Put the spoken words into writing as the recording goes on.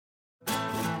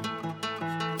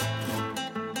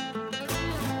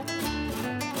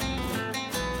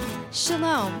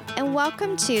Shalom, and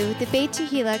welcome to the Beit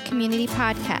Tehillah Community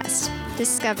Podcast,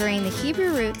 discovering the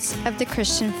Hebrew roots of the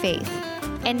Christian faith.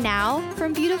 And now,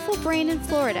 from beautiful Brandon,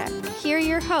 Florida, here are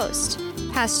your hosts,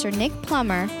 Pastor Nick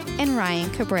Plummer and Ryan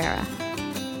Cabrera.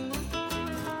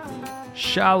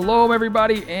 Shalom,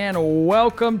 everybody, and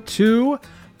welcome to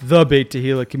the Beit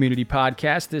Tehillah Community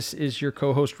Podcast. This is your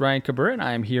co-host, Ryan Cabrera, and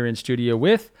I am here in studio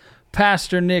with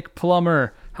Pastor Nick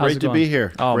Plummer. How's it going? Great to be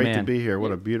here. Oh, Great man. to be here.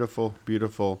 What a beautiful,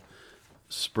 beautiful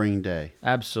spring day.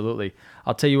 Absolutely.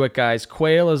 I'll tell you what, guys,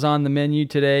 quail is on the menu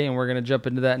today, and we're going to jump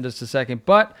into that in just a second.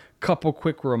 But a couple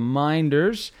quick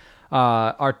reminders.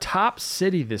 Our top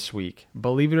city this week,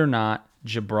 believe it or not,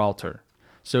 Gibraltar.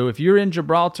 So if you're in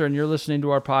Gibraltar and you're listening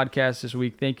to our podcast this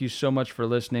week, thank you so much for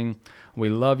listening. We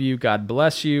love you. God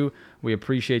bless you. We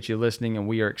appreciate you listening, and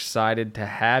we are excited to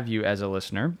have you as a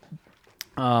listener.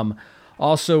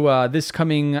 Also, this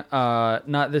coming,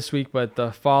 not this week, but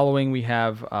the following, we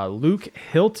have Luke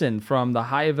Hilton from the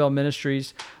Hyaville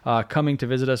Ministries coming to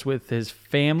visit us with his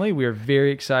family. We are very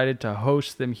excited to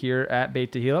host them here at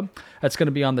Beit Tehillah. That's going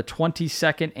to be on the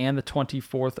 22nd and the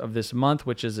 24th of this month,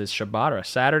 which is a Shabbat or a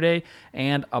Saturday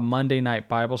and a Monday night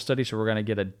Bible study. So we're going to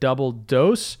get a double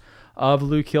dose of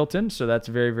Luke Hilton. So that's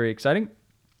very, very exciting.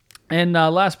 And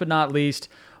last but not least,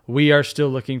 we are still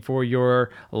looking for your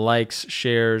likes,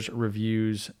 shares,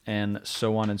 reviews, and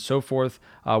so on and so forth.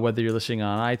 Whether you're listening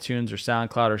on iTunes or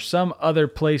SoundCloud or some other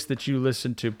place that you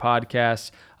listen to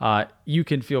podcasts, you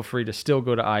can feel free to still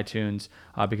go to iTunes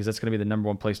because that's going to be the number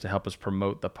one place to help us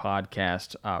promote the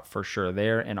podcast for sure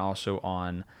there, and also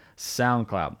on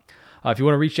SoundCloud. If you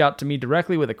want to reach out to me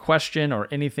directly with a question or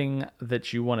anything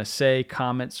that you want to say,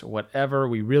 comments, whatever,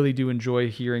 we really do enjoy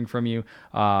hearing from you.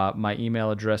 My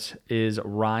email address is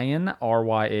Ryan,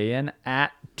 R-Y-A-N,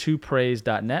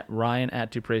 @twopraise.net, Ryan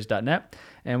 @twopraise.net,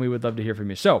 and we would love to hear from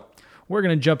you. So we're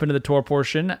going to jump into the Torah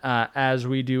portion as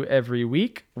we do every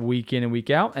week, week in and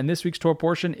week out. And this week's Torah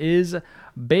portion is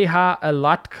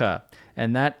Beha'alatka,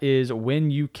 and that is when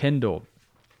you kindle.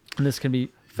 And this can be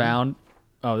found...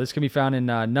 in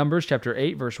Numbers chapter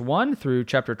 8, verse 1 through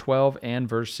chapter 12 and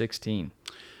verse 16.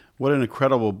 What an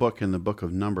incredible book in the book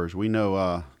of Numbers. We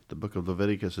know the book of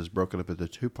Leviticus is broken up into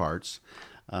two parts.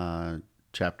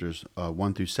 Chapters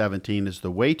 1 through 17 is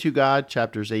the way to God.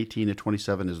 Chapters 18 to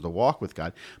 27 is the walk with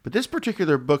God. But this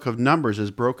particular book of Numbers is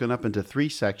broken up into three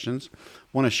sections. I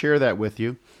want to share that with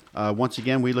you. Once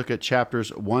again, we look at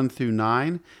chapters 1 through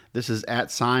 9. This is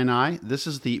at Sinai. This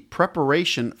is the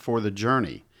preparation for the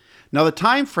journey. Now, the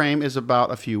time frame is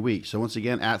about a few weeks. So once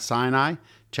again, at Sinai,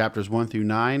 chapters 1 through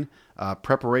 9,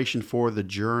 preparation for the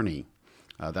journey.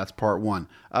 That's part 1.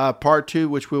 Part 2,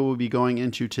 which we will be going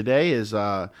into today, is,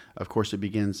 of course, it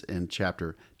begins in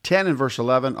chapter 10 and verse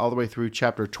 11, all the way through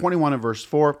chapter 21 and verse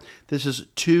 4. This is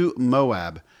to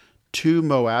Moab. To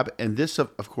Moab. And this,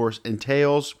 of course,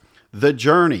 entails the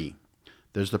journey.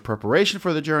 There's the preparation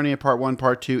for the journey in part 1.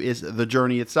 Part 2 is the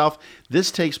journey itself. This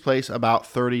takes place about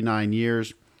 39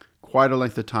 years. Quite a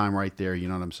length of time right there, you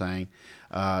know what I'm saying?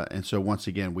 And so once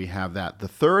again, we have that. The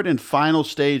third and final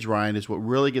stage, Ryan, is what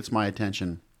really gets my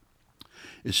attention,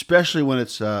 especially when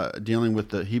it's dealing with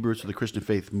the Hebrews of the Christian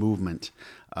faith movement.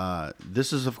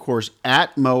 This is, of course,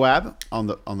 at Moab, on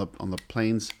the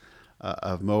plains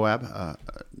of Moab,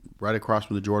 right across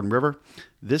from the Jordan River.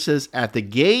 This is at the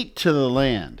gate to the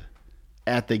land.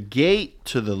 At the gate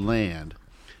to the land.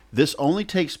 This only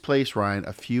takes place, Ryan,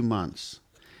 a few months.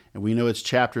 And we know it's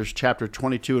chapter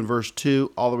 22 and verse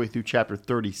 2 all the way through chapter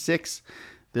 36.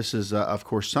 This is, of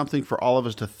course, something for all of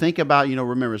us to think about. You know,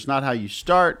 remember, it's not how you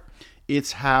start,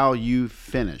 it's how you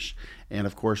finish. And,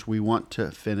 of course, we want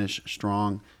to finish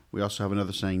strong. We also have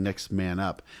another saying, next man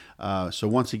up. So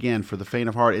once again, for the faint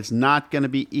of heart, it's not going to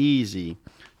be easy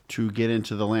to get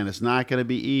into the land. It's not going to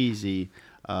be easy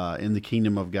in the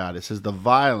kingdom of God. It says the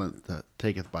violent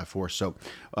taketh by force. So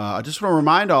I just want to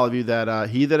remind all of you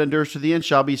that he that endures to the end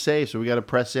shall be saved. So we got to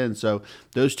press in. So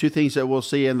those two things that we'll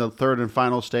see in the third and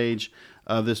final stage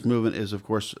of this movement is, of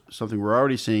course, something we're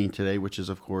already seeing today, which is,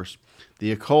 of course,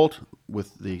 the occult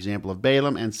with the example of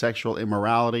Balaam and sexual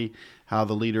immorality, how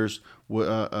the leaders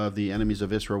of the enemies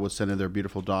of Israel would send in their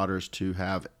beautiful daughters to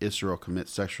have Israel commit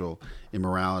sexual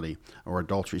immorality or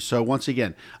adultery. So once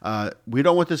again, we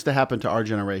don't want this to happen to our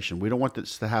generation. We don't want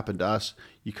this to happen to us.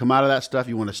 You come out of that stuff,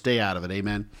 you want to stay out of it.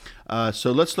 Amen.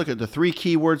 So let's look at the three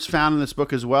key words found in this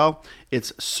book as well.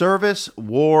 It's service,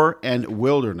 war, and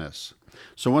wilderness.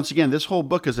 So once again, this whole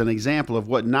book is an example of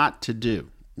what not to do.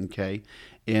 Okay.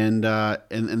 And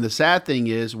the sad thing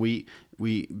is we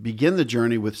begin the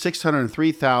journey with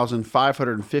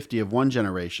 603,550 of one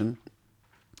generation.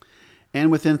 And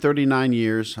within 39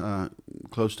 years,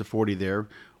 close to 40 there,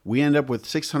 we end up with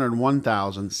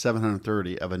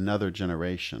 601,730 of another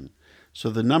generation. So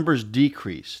the numbers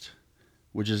decreased,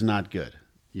 which is not good.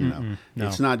 No.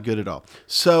 It's not good at all.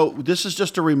 So this is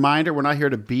just a reminder. We're not here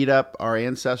to beat up our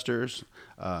ancestors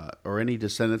or any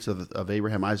descendants of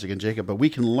Abraham, Isaac, and Jacob, but we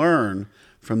can learn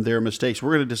from their mistakes.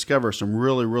 We're going to discover some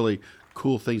really, really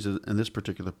cool things in this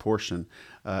particular portion.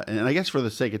 And I guess for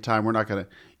the sake of time, we're not going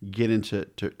to get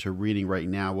into reading right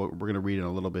now. We're going to read in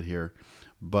a little bit here.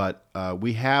 But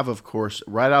we have, of course,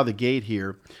 right out of the gate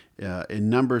here in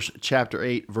Numbers chapter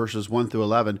 8, verses 1 through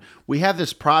 11, we have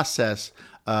this process,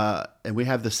 and we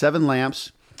have the 7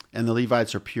 lamps, and the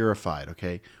Levites are purified,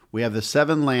 okay? We have the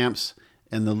 7 lamps,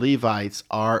 and the Levites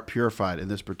are purified in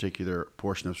this particular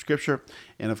portion of Scripture.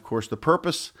 And, of course, the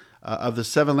purpose of the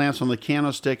 7 lamps on the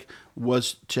candlestick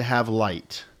was to have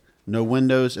light. No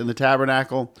windows in the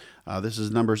tabernacle. This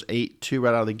is Numbers 8:2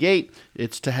 right out of the gate.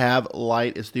 It's to have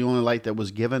light. It's the only light that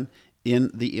was given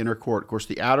in the inner court. Of course,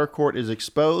 the outer court is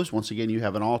exposed. Once again, you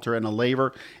have an altar and a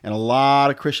laver, and a lot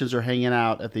of Christians are hanging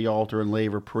out at the altar and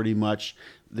laver pretty much.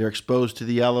 They're exposed to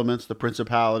the elements, the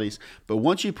principalities. But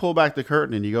once you pull back the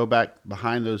curtain and you go back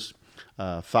behind those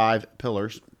 5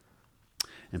 pillars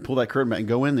and pull that curtain back and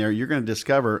go in there, you're going to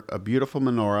discover a beautiful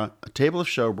menorah, a table of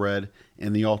showbread,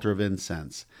 and the altar of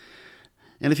incense.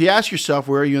 And if you ask yourself,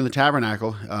 where are you in the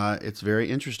tabernacle? It's very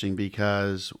interesting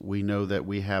because we know that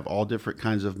we have all different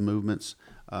kinds of movements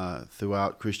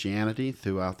throughout Christianity,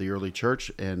 throughout the early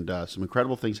church, and some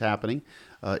incredible things happening,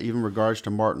 even in regards to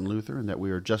Martin Luther, and that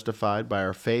we are justified by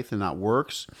our faith and not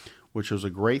works, which was a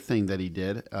great thing that he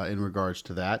did in regards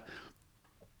to that.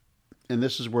 And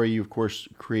this is where you, of course,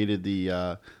 created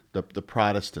the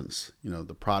Protestants.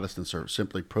 The Protestants are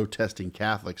simply protesting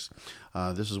Catholics.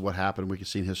 This is what happened. We can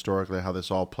see historically how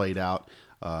this all played out.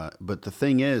 But the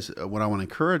thing is, what I want to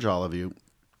encourage all of you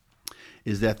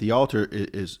is that the altar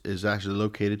is actually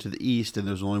located to the east, and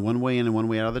there's only one way in and one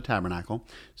way out of the tabernacle.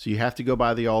 So you have to go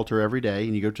by the altar every day,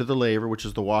 and you go to the laver, which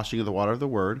is the washing of the water of the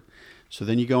word. So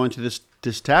then you go into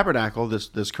this tabernacle,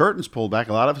 this curtain's pulled back.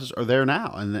 A lot of us are there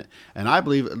now. And I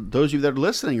believe those of you that are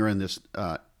listening are in this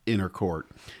inner court.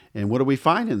 And what do we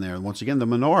find in there? Once again, the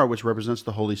menorah, which represents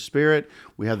the Holy Spirit.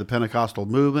 We have the Pentecostal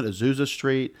movement, Azusa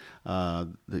Street,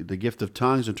 the gift of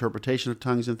tongues, interpretation of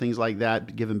tongues, and things like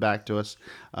that given back to us,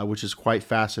 which is quite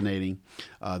fascinating.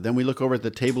 Then we look over at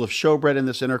the table of showbread in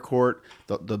this inner court.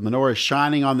 The menorah is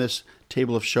shining on this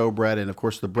table of showbread, and of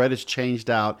course the bread is changed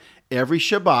out every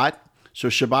Shabbat. So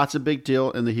Shabbat's a big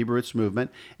deal in the Hebrew Roots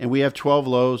movement. And we have 12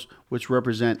 loaves, which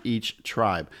represent each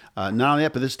tribe. Not only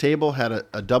that, but this table had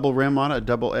a double rim on it, a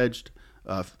double-edged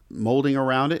molding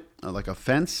around it, like a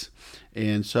fence.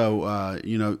 And so,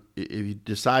 if you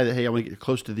decide that, hey, I want to get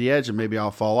close to the edge and maybe I'll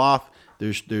fall off,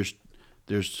 there's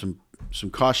some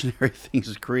cautionary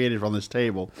things created on this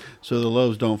table so the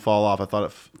loaves don't fall off. I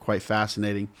thought it quite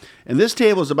fascinating. And this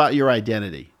table is about your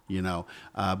identity.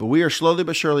 But we are slowly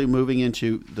but surely moving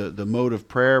into the mode of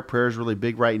prayer. Prayer is really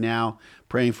big right now.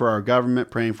 Praying for our government,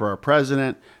 praying for our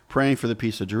president, praying for the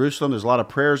peace of Jerusalem. There's a lot of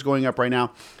prayers going up right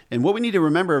now. And what we need to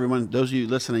remember, everyone, those of you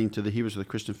listening to the Hebrews of the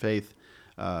Christian Faith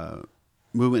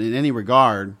movement in any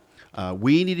regard,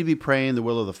 we need to be praying the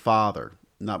will of the Father.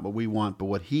 Not what we want, but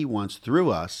what He wants through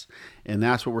us. And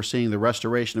that's what we're seeing, the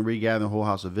restoration and regathering of the whole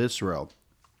house of Israel.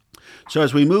 So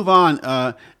as we move on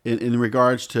in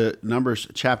regards to Numbers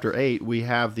chapter 8, we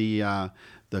have the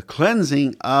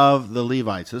cleansing of the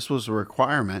Levites. This was a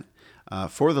requirement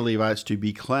for the Levites to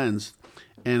be cleansed.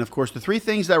 And of course, the 3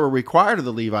 things that were required of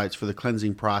the Levites for the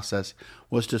cleansing process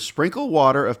was to sprinkle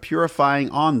water of purifying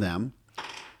on them,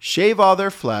 shave all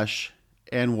their flesh,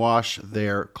 and wash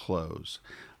their clothes.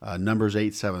 Numbers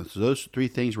 8:7. So those 3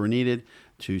 things were needed: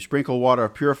 to sprinkle water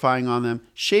of purifying on them,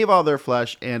 shave all their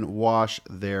flesh, and wash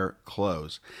their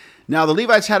clothes. Now, the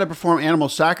Levites had to perform animal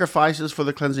sacrifices for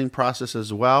the cleansing process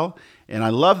as well. And I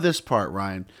love this part,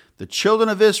 Ryan. The children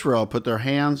of Israel put their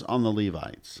hands on the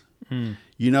Levites.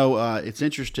 It's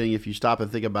interesting if you stop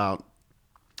and think about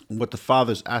what the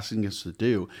Father's asking us to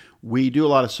do. We do a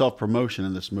lot of self-promotion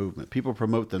in this movement. People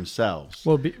promote themselves.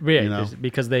 Well,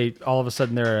 because they all of a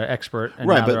sudden they're an expert and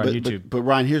now they're on YouTube. But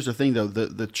Ryan, here's the thing though: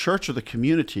 the church or the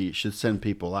community should send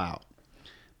people out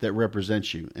that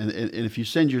represent you. And if you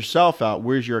send yourself out,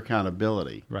 where's your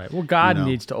accountability? Right. Well, God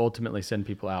needs to ultimately send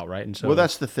people out, right? And so, well,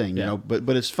 that's the thing, But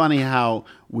it's funny how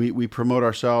we promote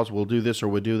ourselves. We'll do this or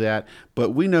we'll do that, but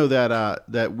we know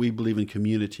that we believe in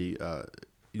community.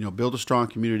 Build a strong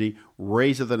community,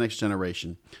 raise up the next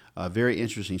generation. Very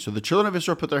interesting. So the children of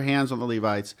Israel put their hands on the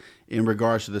Levites in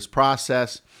regards to this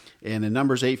process. And in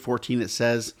Numbers 8:14, it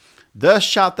says, Thus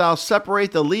shalt thou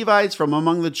separate the Levites from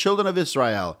among the children of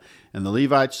Israel, and the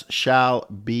Levites shall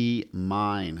be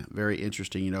mine. Very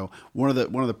interesting. You know, one of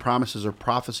the promises or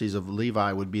prophecies of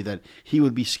Levi would be that he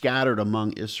would be scattered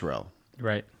among Israel.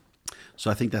 Right.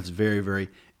 So I think that's very, very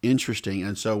interesting.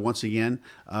 And so once again,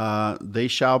 they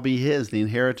shall be his. The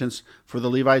inheritance for the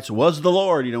Levites was the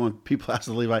Lord. You know, when people ask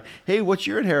the Levite, hey, what's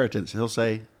your inheritance? He'll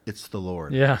say, it's the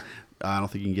Lord. Yeah. I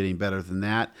don't think you can get any better than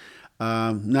that.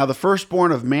 Now, the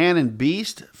firstborn of man and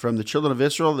beast from the children of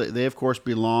Israel, they of course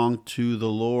belong to the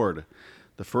Lord.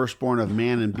 The firstborn of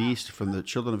man and beast from the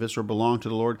children of Israel belong to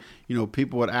the Lord. You know,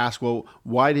 people would ask, well,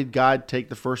 why did God take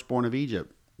the firstborn of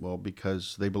Egypt? Well,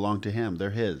 because they belong to him. They're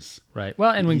his. Right.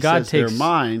 Well, and when He God says takes... they're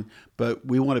mine, but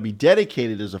we want to be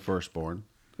dedicated as a firstborn.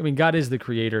 I mean, God is the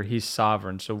creator. He's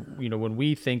sovereign. So, you know, when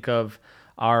we think of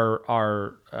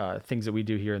our things that we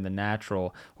do here in the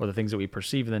natural, or the things that we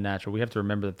perceive in the natural, we have to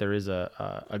remember that there is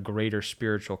a greater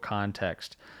spiritual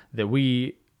context that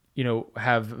we, you know,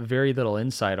 have very little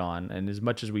insight on. And as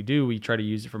much as we do, we try to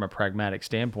use it from a pragmatic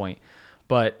standpoint.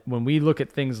 But when we look at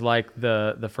things like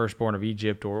the firstborn of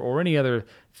Egypt, or any other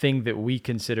thing that we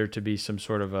consider to be some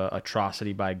sort of a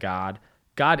atrocity by God,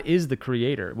 God is the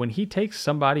creator. When he takes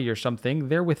somebody or something,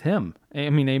 they're with him. I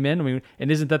mean, amen? I mean, and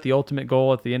isn't that the ultimate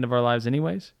goal at the end of our lives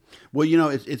anyways? Well, you know,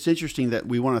 it's interesting that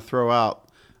we want to throw out,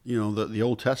 you know, the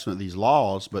Old Testament, these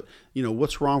laws, but, you know,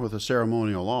 what's wrong with a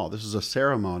ceremonial law? This is a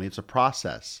ceremony. It's a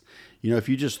process. You know, if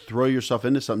you just throw yourself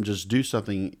into something, just do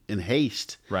something in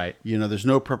haste. Right. You know, there's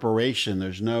no preparation.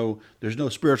 There's no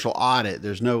spiritual audit.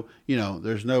 There's no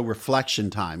reflection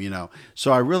time, you know.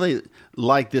 So I really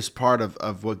like this part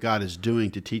of what God is doing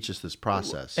to teach us this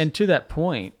process. And to that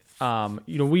point,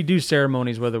 you know, we do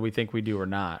ceremonies whether we think we do or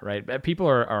not, right? People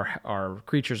are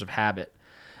creatures of habit.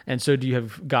 And so do you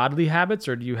have godly habits,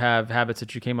 or do you have habits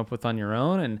that you came up with on your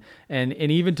own? And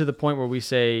even to the point where we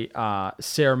say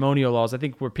ceremonial laws, I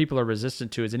think where people are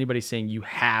resistant to is anybody saying you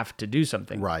have to do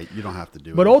something. Right. You don't have to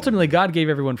do it. But ultimately, God gave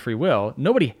everyone free will.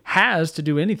 Nobody has to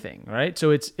do anything, right? So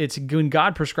it's when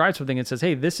God prescribes something and says,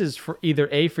 hey, this is for either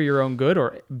A, for your own good,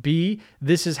 or B,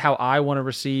 this is how I want to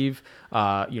receive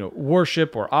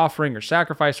worship or offering or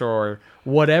sacrifice or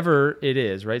whatever it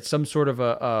is, right? Some sort of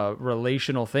a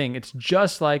relational thing. It's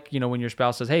just like, you know, when your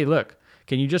spouse says, hey, look,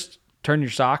 can you just turn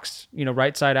your socks, you know,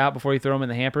 right side out before you throw them in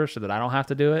the hamper so that I don't have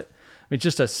to do it? I mean, it's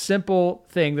just a simple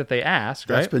thing that they ask,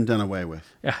 right? That's been done away with.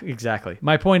 Yeah, exactly.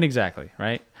 My point exactly,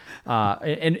 right?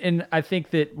 And I think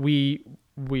that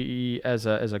we as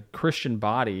a Christian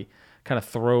body kind of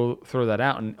throw that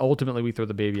out, and ultimately we throw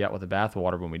the baby out with the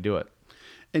bathwater when we do it.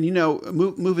 And, you know,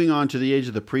 moving on to the age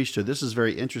of the priesthood, this is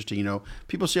very interesting. You know,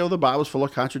 people say, oh, the Bible's full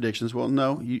of contradictions. Well,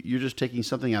 no, you're just taking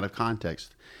something out of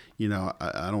context. You know,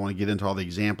 I don't want to get into all the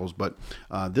examples, but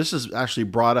this is actually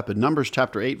brought up in Numbers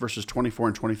chapter 8, verses 24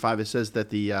 and 25. It says that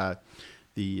the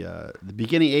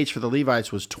beginning age for the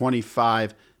Levites was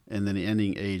 25, and then the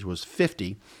ending age was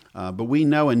 50. But we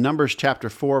know in Numbers chapter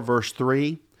 4, verse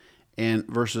 3, and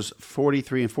verses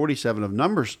 43 and 47 of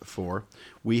Numbers 4,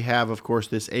 we have, of course,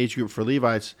 this age group for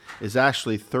Levites is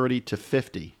actually 30 to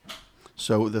 50.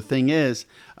 So the thing is,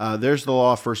 there's the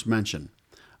law first mentioned.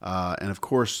 And, of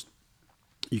course,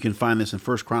 you can find this in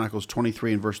 1 Chronicles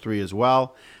 23 and verse 3 as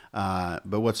well.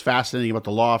 But what's fascinating about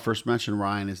the law first mentioned,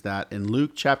 Ryan, is that in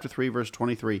Luke chapter 3, verse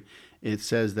 23, it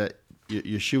says that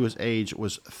Yeshua's age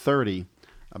was 30,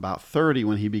 about 30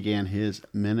 when he began his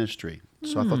ministry.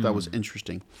 So I thought that was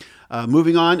interesting.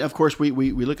 Moving on, of course,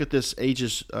 we look at this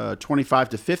ages 25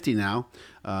 to 50 now,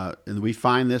 and we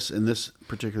find this in this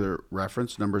particular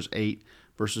reference, Numbers 8,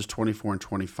 verses 24 and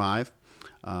 25.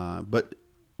 But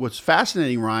what's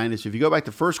fascinating, Ryan, is if you go back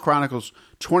to 1 Chronicles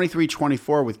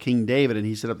 23:24 with King David, and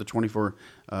he set up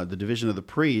the division of the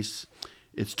priests,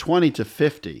 it's 20 to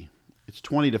 50. It's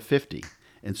 20 to 50.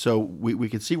 And so we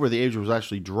can see where the age was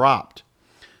actually dropped.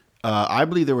 I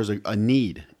believe there was a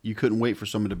need. You couldn't wait for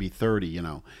someone to be 30, you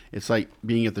know. It's like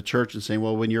being at the church and saying,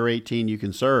 well, when you're 18, you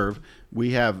can serve.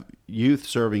 We have youth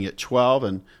serving at 12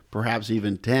 and perhaps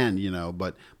even 10, you know,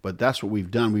 but that's what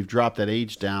we've done. We've dropped that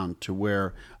age down to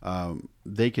where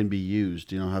they can be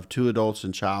used, you know, have two adults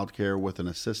in childcare with an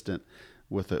assistant,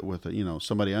 with a you know,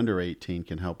 somebody under 18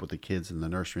 can help with the kids in the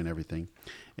nursery and everything.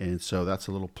 And so that's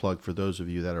a little plug for those of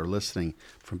you that are listening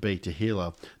from Beit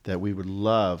Tehillah, that we would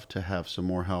love to have some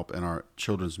more help in our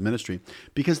children's ministry,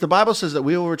 because the Bible says that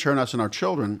we will return us and our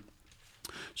children.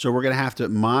 So we're going to have to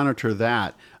monitor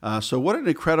that. So what an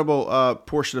incredible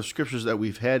portion of scriptures that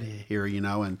we've had here, you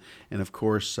know, and of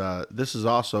course, this is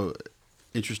also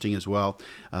interesting as well.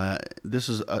 This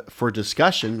is for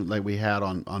discussion, like we had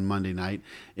on Monday night.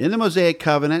 In the Mosaic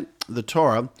Covenant, the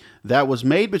Torah, that was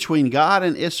made between God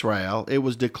and Israel, it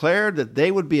was declared that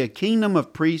they would be a kingdom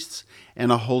of priests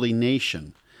and a holy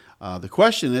nation. The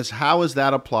question is, how is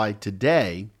that applied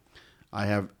today? I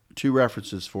have two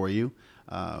references for you.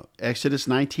 Exodus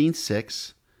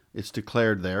 19:6, it's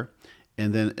declared there.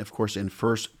 And then, of course, in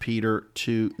 1 Peter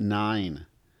 2:9.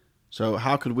 So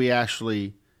how could we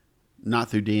actually, not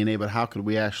through DNA, but how could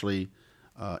we actually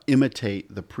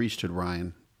imitate the priesthood,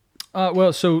 Ryan?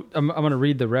 So I'm going to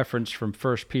read the reference from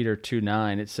 1 Peter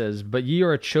 2:9. It says, "But ye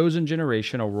are a chosen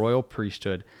generation, a royal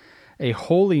priesthood, a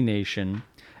holy nation,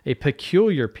 a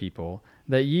peculiar people,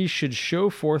 that ye should show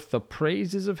forth the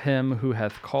praises of him who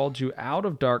hath called you out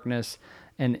of darkness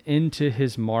and into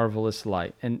his marvelous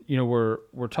light." And,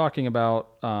 we're talking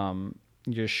about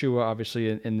Yeshua, obviously,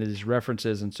 in these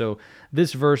references. And so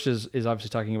this verse is obviously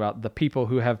talking about the people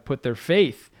who have put their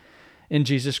faith in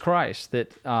Jesus Christ. That,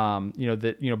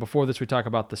 before this, we talk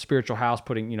about the spiritual house,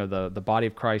 putting, the body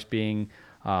of Christ being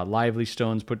lively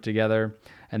stones put together.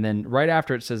 And then right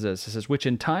after it says this, it says, which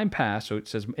in time past, so it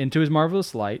says, into his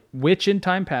marvelous light, which in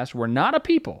time past were not a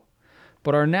people,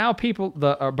 but are now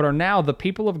the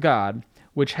people of God,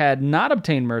 which had not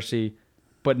obtained mercy,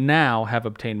 but now have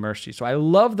obtained mercy. So I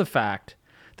love the fact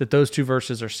that those two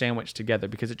verses are sandwiched together,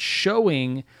 because it's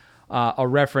showing a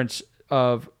reference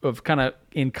of kind of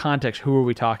in context, who are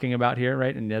we talking about here,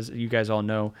 right? And as you guys all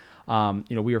know,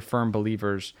 we are firm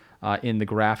believers in the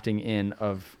grafting in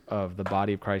of the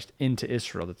body of Christ into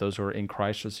Israel, that those who are in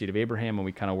Christ are the seed of Abraham, and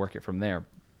we kind of work it from there.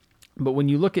 But when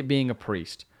you look at being a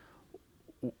priest,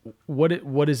 what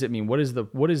does it mean? What is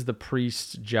the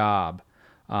priest's job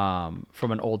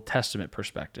from an Old Testament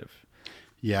perspective?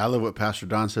 Yeah, I love what Pastor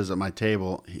Don says at my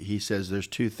table. He says there's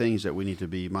two things that we need to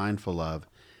be mindful of,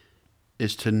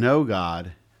 is to know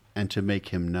God and to make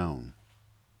him known.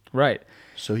 Right.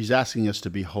 So he's asking us to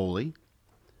be holy,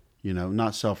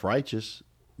 not self-righteous,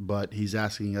 but he's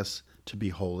asking us to be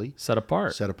holy. Set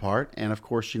apart. And of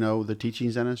course, the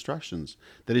teachings and instructions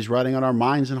that he's writing on our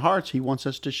minds and hearts, he wants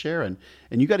us to share. And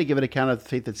you got to give an account of the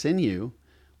faith that's in you.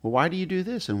 Well, why do you do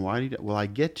this? And why do you well, I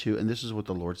get to, and this is what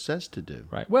the Lord says to do.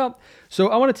 Right. Well, so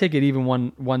I want to take it even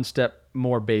one step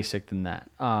more basic than that.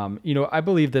 I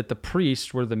believe that the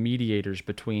priests were the mediators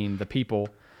between the people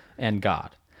and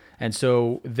God. And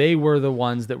so they were the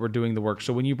ones that were doing the work.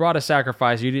 So when you brought a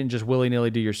sacrifice, you didn't just willy-nilly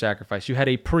do your sacrifice. You had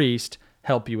a priest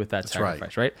help you with that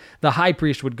sacrifice, right? The high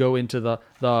priest would go into the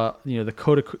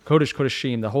Kodesh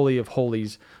Kodeshim, the Holy of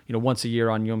Holies, once a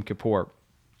year on Yom Kippur.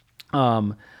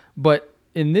 But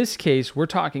in this case, we're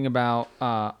talking about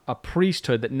a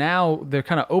priesthood that now they're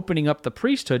kind of opening up the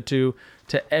priesthood to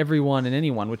everyone and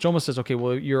anyone, which almost says, okay,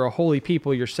 well, you're a holy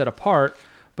people, you're set apart,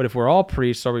 but if we're all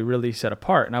priests, are we really set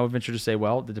apart? And I would venture to say,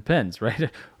 well, it depends, right?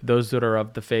 Those that are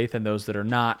of the faith and those that are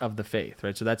not of the faith,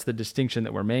 right? So that's the distinction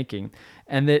that we're making.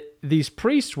 And that these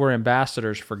priests were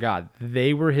ambassadors for God.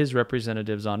 They were his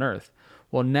representatives on earth.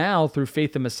 Well, now through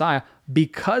faith in Messiah,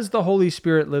 because the Holy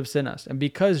Spirit lives in us and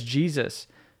because Jesus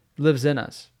lives in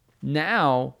us,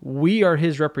 now we are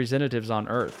his representatives on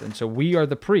earth. And so we are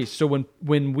the priests. So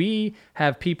when we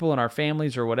have people in our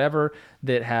families or whatever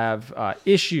that have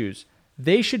issues,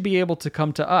 they should be able to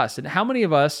come to us. And how many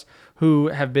of us who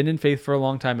have been in faith for a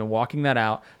long time and walking that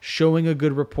out, showing a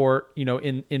good report,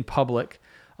 in public,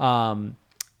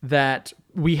 that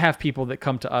we have people that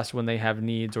come to us when they have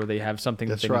needs or they have something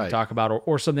that they need to talk about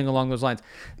or something along those lines.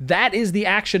 That is the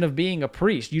action of being a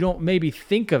priest. You don't maybe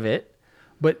think of it,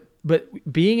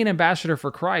 but being an ambassador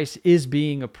for Christ is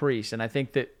being a priest. And I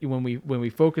think that when we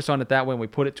focus on it that way, when we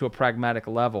put it to a pragmatic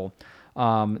level,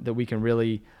 that we can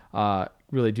really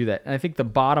do that. And I think the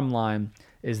bottom line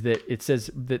is that it says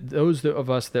that those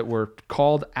of us that were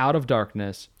called out of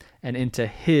darkness and into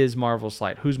his marvelous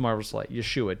light. Whose marvelous light?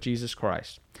 Yeshua, Jesus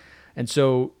Christ. And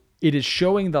so it is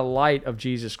showing the light of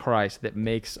Jesus Christ that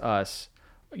makes us,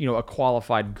 a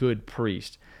qualified good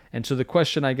priest. And so the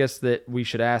question I guess that we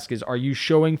should ask is, are you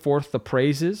showing forth the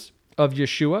praises of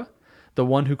Yeshua, the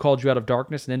one who called you out of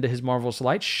darkness and into his marvelous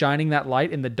light, shining that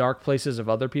light in the dark places of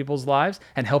other people's lives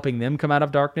and helping them come out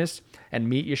of darkness and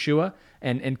meet Yeshua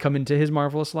and come into his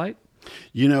marvelous light?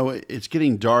 It's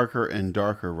getting darker and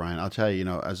darker, Ryan. I'll tell you,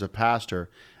 as a pastor,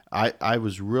 I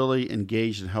was really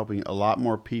engaged in helping a lot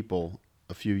more people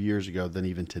a few years ago than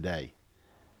even today.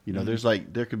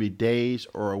 There could be days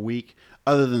or a week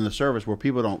other than the service where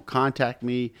people don't contact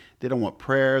me. They don't want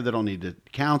prayer. They don't need to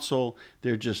counsel.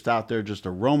 They're just out there just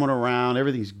roaming around.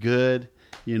 Everything's good,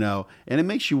 and it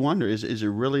makes you wonder, is it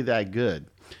really that good?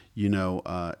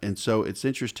 And so it's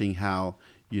interesting how,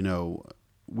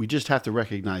 we just have to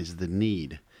recognize the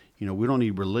need. We don't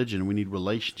need religion. We need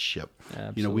relationship.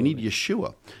 Absolutely. We need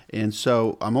Yeshua. And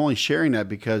so I'm only sharing that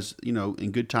because,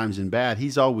 in good times and bad,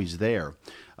 he's always there.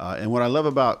 And what I love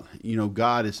about,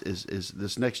 God is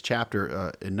this next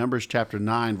chapter, in Numbers chapter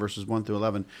 9, verses 1 through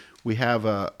 11, we have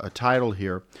a title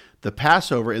here, The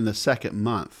Passover in the Second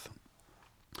Month.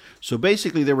 So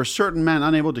basically, there were certain men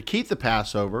unable to keep the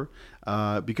Passover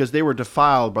because they were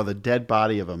defiled by the dead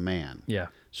body of a man. Yeah.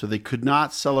 So they could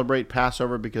not celebrate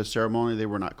Passover because ceremonially they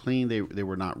were not clean, they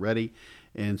were not ready.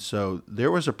 And so there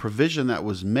was a provision that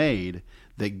was made,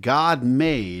 that God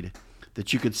made,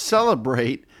 that you could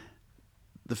celebrate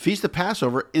the Feast of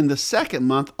Passover in the second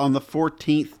month on the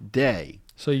 14th day.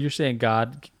 So you're saying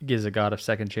God is a God of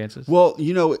second chances? Well,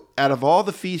 out of all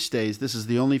the feast days, this is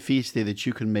the only feast day that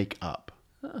you can make up.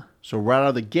 Huh. So right out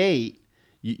of the gate,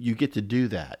 you get to do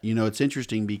that. It's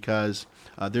interesting because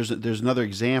there's another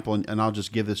example, and I'll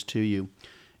just give this to you.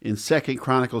 In 2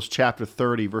 Chronicles chapter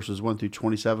 30, verses 1 through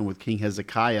 27, with King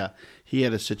Hezekiah, he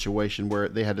had a situation where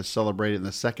they had to celebrate it in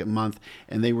the second month,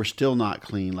 and they were still not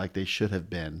clean like they should have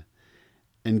been.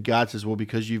 And God says, well,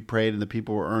 because you've prayed and the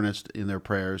people were earnest in their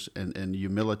prayers and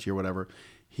humility or whatever,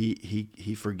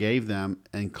 he forgave them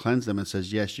and cleansed them and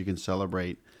says, yes, you can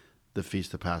celebrate the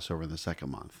Feast of Passover in the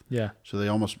second month. Yeah. So they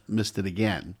almost missed it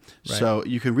again. Right. So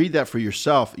you can read that for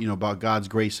yourself, about God's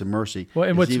grace and mercy. Well,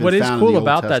 and what is cool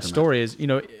about that story is,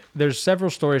 there's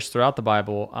several stories throughout the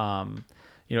Bible,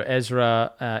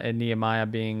 Ezra and Nehemiah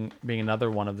being another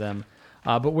one of them,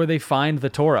 but where they find the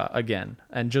Torah again,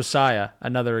 and Josiah,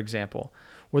 another example,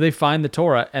 where they find the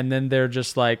Torah and then they're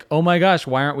just like, oh my gosh,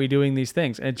 why aren't we doing these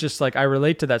things? And it's just like, I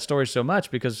relate to that story so much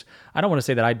because I don't want to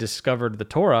say that I discovered the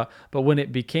Torah, but when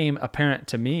it became apparent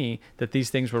to me that these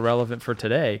things were relevant for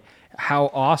today, how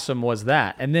awesome was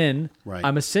that? And then Right.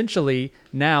 I'm essentially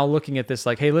now looking at this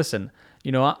like, hey, listen,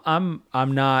 I'm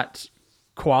not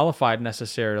qualified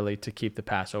necessarily to keep the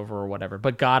Passover or whatever,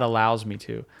 but God allows me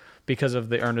to because of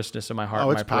the earnestness of my heart.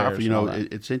 Oh, and it's my powerful. prayers and all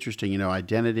that. It's interesting.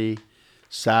 Identity,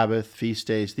 Sabbath, feast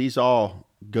days, these all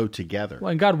go together.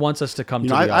 Well, and God wants us to come to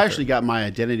the I altar. actually got my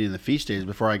identity in the feast days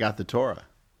before I got the Torah.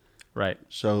 Right.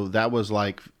 So that was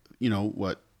like,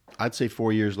 I'd say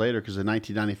 4 years later, because in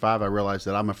 1995 I realized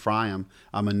that I'm Ephraim,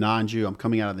 I'm a non-Jew, I'm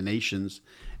coming out of the nations,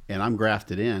 and I'm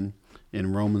grafted in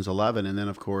Romans 11. And then,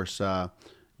 of course,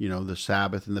 the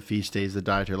Sabbath and the feast days, the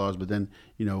dietary laws. But then,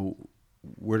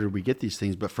 where did we get these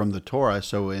things? But from the Torah.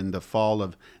 So in the fall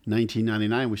of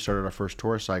 1999, we started our first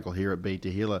Torah cycle here at Beit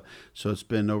Tehillah. So it's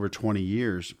been over 20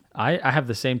 years. I have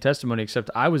the same testimony, except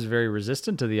I was very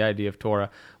resistant to the idea of Torah.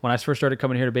 When I first started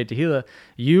coming here to Beit Tehillah,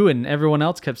 you and everyone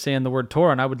else kept saying the word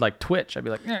Torah, and I would like twitch. I'd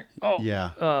be like, Torah.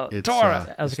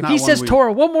 I was like, if he says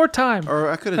Torah one more time.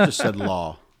 Or I could have just said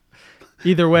law.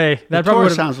 Either way, that Torah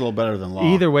probably sounds a little better than law.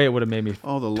 Either way, it would have made me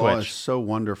Oh, the law twitch. is so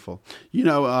wonderful.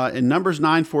 In Numbers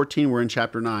 9:14, we're in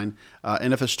chapter 9.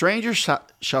 And if a stranger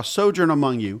shall sojourn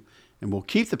among you, and will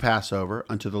keep the Passover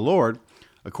unto the Lord,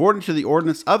 according to the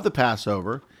ordinance of the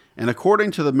Passover, and according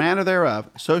to the manner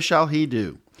thereof, so shall he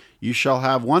do. You shall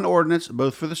have one ordinance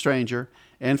both for the stranger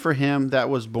and for him that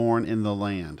was born in the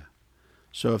land.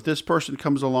 So if this person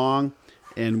comes along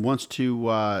and wants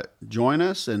to join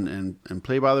us and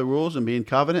play by the rules and be in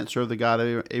covenant, serve the God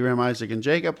of Abraham, Isaac, and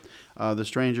Jacob, the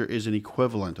stranger is an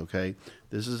equivalent, okay?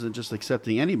 This isn't just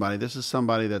accepting anybody. This is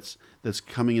somebody that's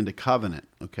coming into covenant,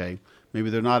 okay? Maybe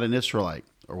they're not an Israelite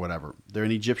or whatever. They're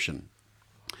an Egyptian.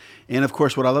 And, of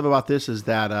course, what I love about this is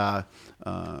that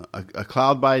a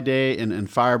cloud by day and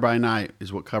fire by night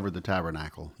is what covered the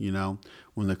tabernacle,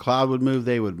 When the cloud would move,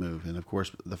 they would move. And, of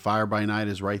course, the fire by night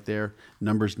is right there,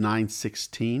 Numbers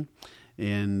 9:16.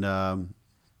 And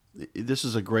this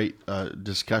is a great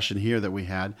discussion here that we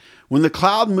had. When the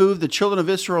cloud moved, the children of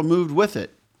Israel moved with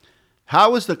it.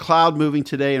 How is the cloud moving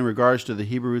today in regards to the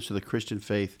Hebrew roots of the Christian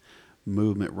faith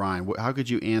movement, Ryan? How could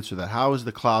you answer that? How is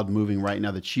the cloud moving right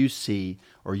now that you see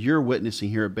or you're witnessing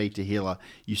here at Beit Tehillah?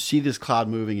 You see this cloud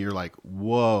moving, and you're like,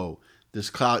 whoa, this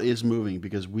cloud is moving,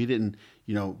 because we didn't,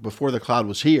 before the cloud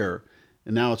was here,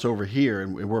 and now it's over here,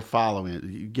 and we're following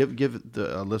it. Give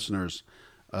the listeners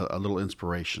a little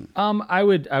inspiration.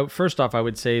 First off, I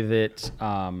would say that,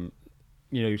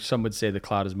 some would say the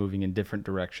cloud is moving in different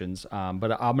directions,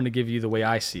 but I'm going to give you the way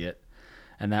I see it,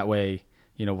 and that way,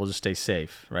 we'll just stay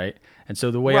safe, right? And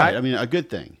so the way a good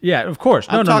thing. Yeah, of course.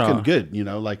 I'm talking good,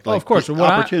 like of course.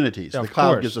 Opportunities. The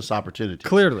cloud course. gies us opportunities.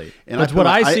 Clearly. And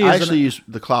I actually use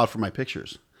the cloud for my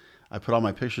pictures. I put all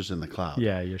my pictures in the cloud.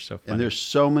 Yeah, you're so funny. And there's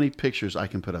so many pictures I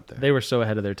can put up there. They were so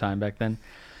ahead of their time back then.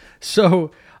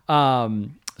 So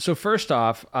So first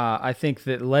off, I think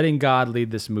that letting God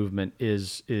lead this movement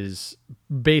is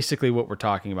basically what we're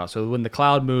talking about. So when the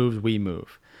cloud moves, we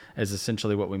move, is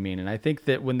essentially what we mean. And I think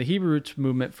that when the Hebrew Roots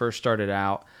movement first started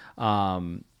out,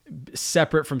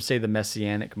 separate from, say, the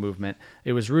Messianic movement,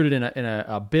 it was rooted in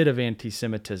a bit of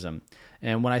anti-Semitism.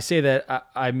 And when I say that,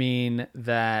 I mean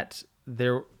that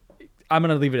I'm going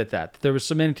to leave it at that. There was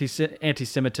some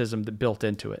anti-Semitism that built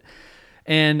into it.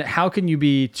 And how can you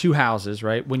be two houses,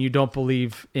 right, when you don't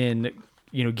believe in,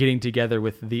 getting together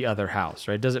with the other house,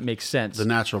 right? It doesn't make sense. The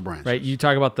natural branch. Right? You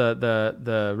talk about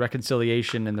the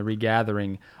reconciliation and the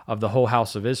regathering of the whole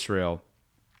house of Israel.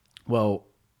 Well,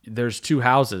 there's two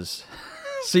houses.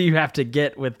 So you have to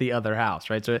get with the other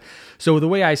house, right? So the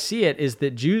way I see it is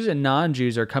that Jews and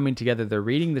non-Jews are coming together. They're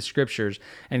reading the scriptures,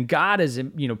 and God is,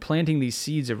 planting these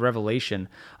seeds of revelation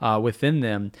within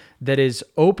them that is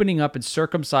opening up and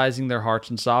circumcising their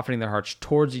hearts and softening their hearts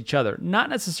towards each other.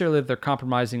 Not necessarily that they're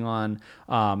compromising on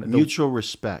mutual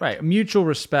respect, right? Mutual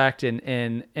respect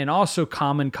and also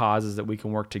common causes that we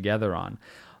can work together on.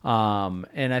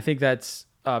 And I think that's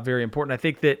very important. I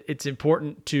think that it's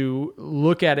important to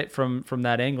look at it from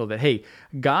that angle that, hey,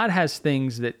 God has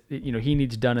things that, he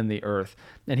needs done in the earth,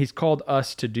 and he's called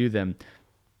us to do them,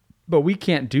 but we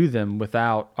can't do them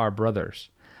without our brothers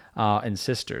and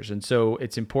sisters. And so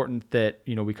it's important that,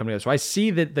 we come together. So I see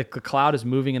that the cloud is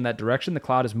moving in that direction. The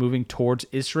cloud is moving towards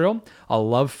Israel, a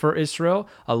love for Israel,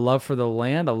 a love for the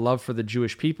land, a love for the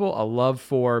Jewish people, a love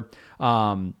for,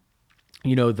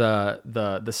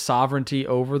 the sovereignty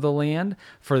over the land,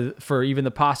 for even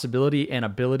the possibility and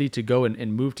ability to go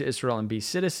and move to Israel and be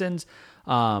citizens.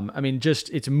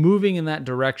 It's moving in that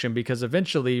direction because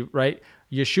eventually, right,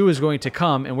 Yeshua is going to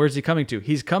come, and where's he coming to?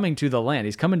 He's coming to the land.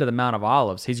 He's coming to the Mount of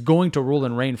Olives. He's going to rule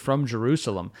and reign from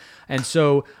Jerusalem. And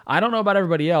so I don't know about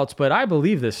everybody else, but I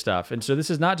believe this stuff. And so this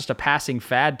is not just a passing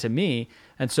fad to me.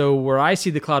 And so where I see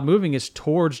the cloud moving is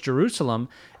towards Jerusalem,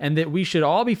 and that we should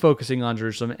all be focusing on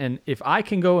Jerusalem. And if I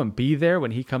can go and be there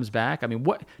when he comes back,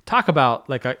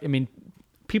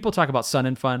 people talk about Sun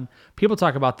and Fun. People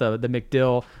talk about the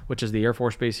MacDill, which is the Air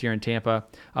Force Base here in Tampa,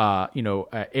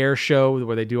 air show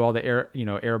where they do all the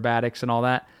aerobatics and all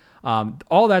that.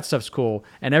 All that stuff's cool.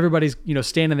 And everybody's,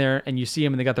 standing there, and you see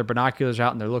them and they got their binoculars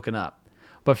out and they're looking up.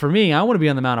 But for me, I want to be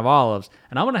on the Mount of Olives,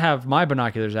 and I want to have my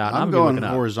binoculars out. I'm going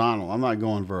horizontal. I'm not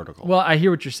going vertical. Well, I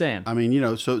hear what you're saying.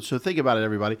 So think about it,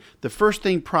 everybody. The first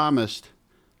thing promised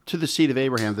to the seed of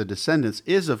Abraham, the descendants,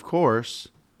 is, of course,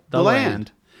 the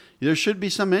land. There should be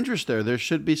some interest there. There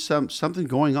should be something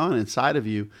going on inside of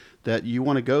you that you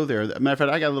want to go there. As a matter of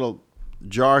fact, I got a little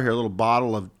jar here, a little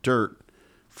bottle of dirt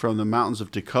from the mountains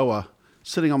of Tekoa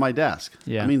sitting on my desk.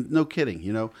 Yeah. No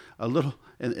kidding, a little...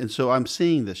 And so I'm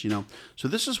seeing this, So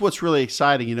this is what's really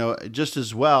exciting, just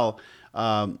as well,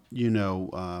 having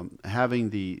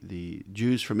the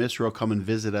Jews from Israel come and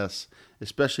visit us,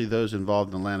 especially those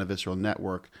involved in the Land of Israel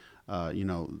network.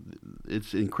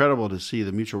 It's incredible to see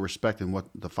the mutual respect and what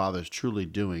the Father is truly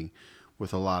doing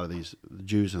with a lot of these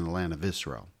Jews in the Land of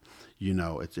Israel.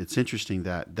 It's interesting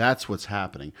that that's what's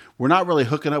happening. We're not really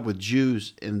hooking up with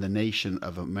Jews in the nation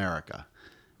of America.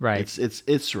 Right. It's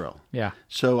Israel. Yeah.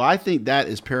 So I think that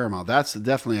is paramount. That's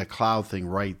definitely a cloud thing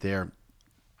right there.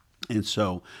 And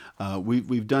so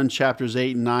we've done chapters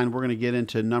 8 and 9. We're going to get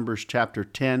into Numbers chapter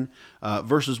 10.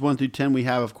 Verses 1 through 10, we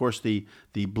have, of course, the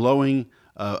blowing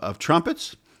of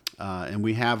trumpets. And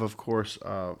we have, of course,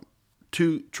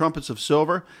 2 trumpets of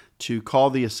silver to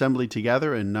call the assembly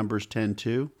together in Numbers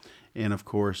 10:2. And, of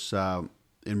course,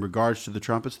 in regards to the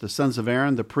trumpets, the sons of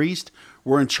Aaron, the priest,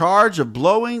 were in charge of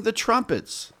blowing the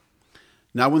trumpets.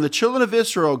 Now, when the children of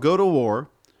Israel go to war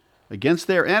against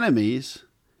their enemies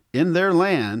in their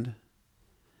land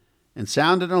and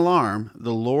sound an alarm,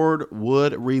 the Lord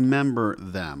would remember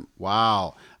them.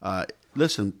 Wow.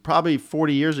 Listen, probably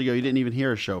 40 years ago, you didn't even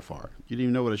hear a shofar. You didn't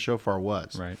even know what a shofar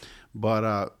was. Right.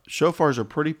 But shofars are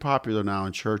pretty popular now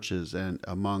in churches and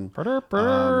among,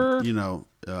 in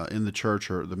the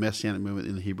church or the Messianic movement,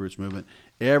 in the Hebrews movement.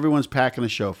 Everyone's packing a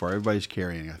shofar. Everybody's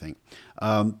carrying, I think.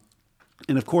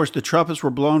 And, of course, the trumpets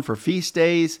were blown for feast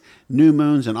days, new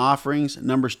moons, and offerings.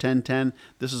 Numbers 10:10.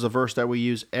 This is a verse that we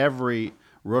use every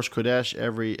Rosh Chodesh,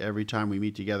 every time we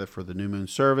meet together for the new moon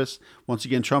service. Once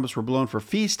again, trumpets were blown for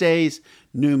feast days,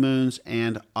 new moons,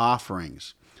 and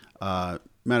offerings. Matter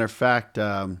of fact,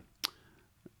 it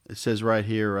says right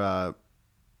here,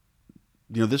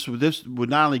 this would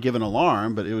not only give an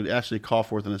alarm, but it would actually call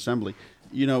forth an assembly.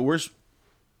 Where's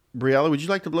Briella? Would you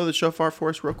like to blow the shofar for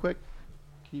us real quick?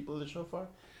 Can you blow the shofar?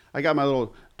 I got my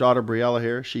little daughter Briella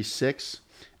here. She's 6,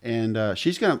 and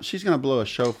she's gonna blow a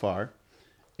shofar.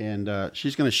 And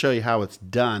she's going to show you how it's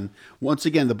done. Once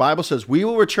again, the Bible says, we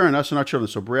will return, us and our children.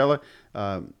 So, Briella,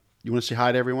 you want to say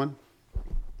hi to everyone?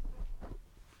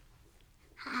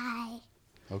 Hi.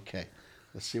 Okay.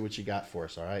 Let's see what you got for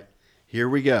us, all right? Here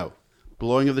we go.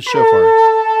 Blowing of the shofar.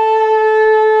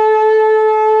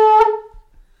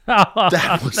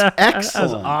 That was excellent. That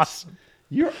was awesome.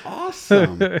 You're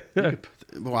awesome.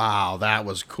 Wow, that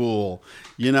was cool.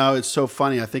 You know, it's so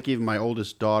funny. I think even my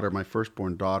oldest daughter, my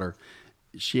firstborn daughter,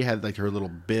 she had like her little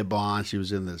bib on. She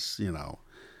was in this, you know,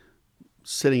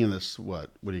 sitting in this, what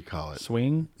do you call it?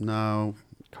 Swing? No.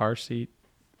 Car seat?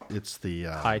 It's the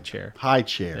High chair. High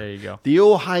chair. There you go. The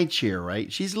old high chair,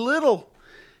 right? She's little.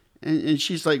 And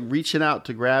she's like reaching out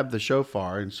to grab the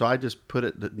shofar. And so I just put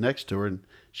it next to her and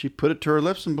she put it to her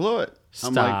lips and blew it.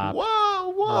 I'm like, Stop. whoa,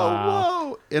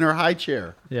 whoa, in her high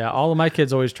chair. Yeah, all of my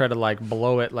kids always try to like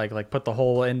blow it, like put the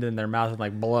whole end in their mouth and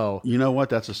like blow. You know what?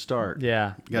 That's a start.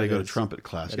 Yeah. You got to it go to is. trumpet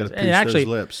class. It You got is. to And pinch actually,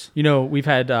 those lips. You know, we've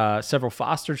had several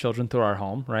foster children through our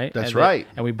home, right? That's And right.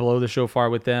 And we blow the shofar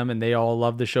with them, and they all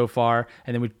love the shofar,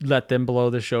 and then we let them blow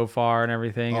the shofar and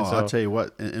everything. Oh, and so, I'll tell you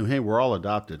what. And hey, we're all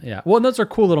adopted. yeah. Well, and those are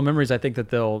cool little memories. I think that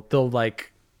they'll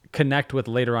like connect with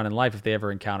later on in life if they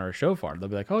ever encounter a shofar. They'll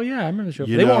be like, "Oh yeah, I remember the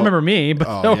shofar." They won't remember me,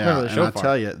 but they'll remember the and shofar. I'll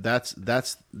tell you, that's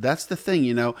the thing.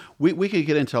 You know, we could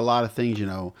get into a lot of things. You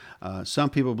know, some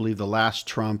people believe the last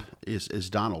trump is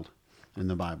Donald in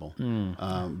the Bible,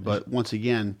 but once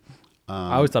again.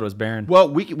 I always thought it was Baron. Well,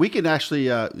 we could actually,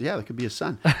 that could be a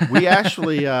son. We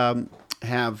actually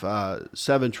have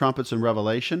 7 trumpets in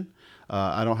Revelation.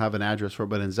 I don't have an address for it,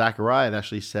 but in Zechariah it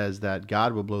actually says that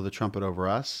God will blow the trumpet over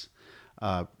us.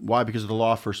 Why? Because of the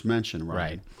law of first mention,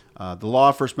 right? The law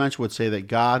of first mention would say that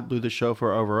God blew the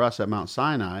shofar over us at Mount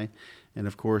Sinai. And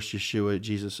of course,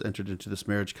 Jesus entered into this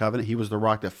marriage covenant. He was the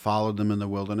rock that followed them in the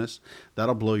wilderness.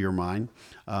 That'll blow your mind.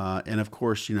 And of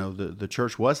course, you know, the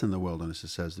church was in the wilderness, it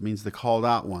says. It means the called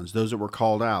out ones, those that were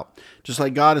called out. Just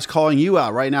like God is calling you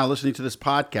out right now, listening to this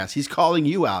podcast. He's calling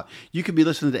you out. You could be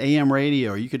listening to AM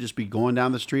radio, or you could just be going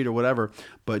down the street or whatever.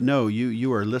 But no,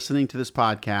 you are listening to this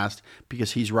podcast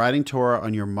because he's writing Torah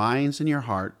on your minds and your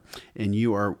heart, and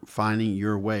you are finding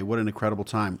your way. What an incredible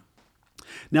time.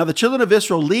 Now the children of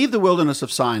Israel leave the wilderness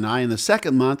of Sinai in the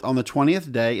 2nd month on the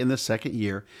 20th day in the 2nd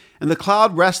year, and the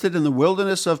cloud rested in the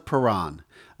wilderness of Paran.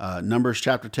 Numbers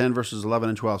chapter 10, verses 11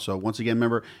 and 12. So once again,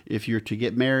 remember, if you're to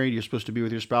get married, you're supposed to be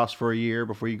with your spouse for a year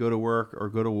before you go to work or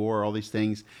go to war, all these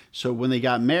things. So when they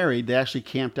got married, they actually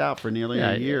camped out for nearly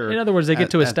a year. In other words, they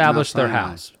get to establish their Mount Sinai.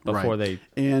 house before they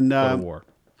and, go to war.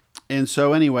 And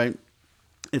so anyway,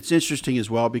 it's interesting as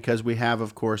well because we have,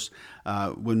 of course,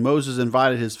 when Moses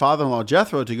invited his father-in-law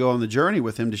Jethro to go on the journey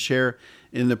with him to share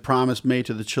in the promise made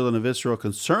to the children of Israel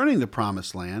concerning the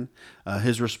promised land,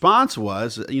 his response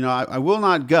was, I will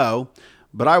not go,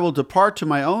 but I will depart to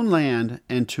my own land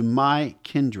and to my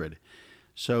kindred.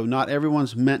 So not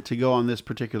everyone's meant to go on this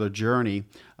particular journey.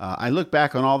 I look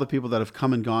back on all the people that have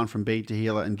come and gone from Beit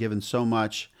Tehillah and given so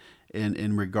much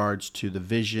in regards to the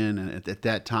vision, and at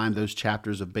that time, those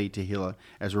chapters of Beit Tehillah,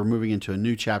 as we're moving into a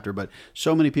new chapter. But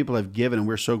so many people have given, and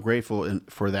we're so grateful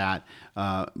for that.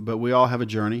 But we all have a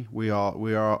journey. We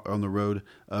are on the road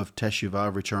of Teshuvah,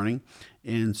 of returning.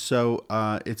 And so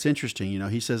it's interesting.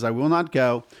 He says, I will not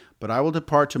go, but I will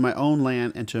depart to my own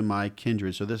land and to my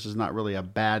kindred. So this is not really a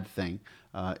bad thing.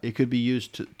 It could be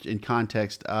used in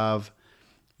context of,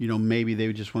 maybe they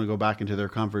would just want to go back into their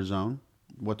comfort zone,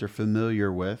 what they're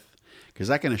familiar with. Because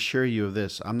I can assure you of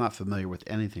this, I'm not familiar with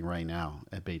anything right now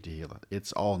at Beit Tehillah.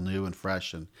 It's all new and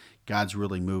fresh, and God's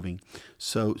really moving.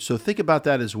 So think about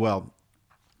that as well.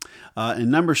 In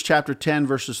Numbers chapter 10,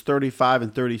 verses 35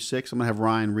 and 36, I'm going to have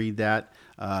Ryan read that.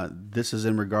 This is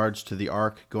in regards to the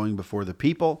ark going before the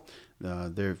people.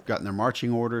 They've gotten their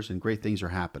marching orders, and great things are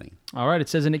happening. All right, it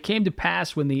says, And it came to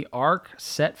pass when the ark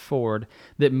set forward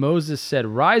that Moses said,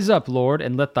 Rise up, Lord,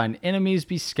 and let thine enemies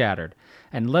be scattered,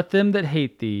 and let them that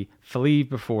hate thee flee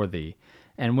before thee.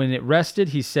 And when it rested,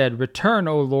 he said, Return,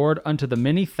 O Lord, unto the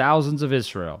many thousands of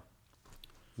Israel.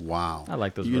 Wow. I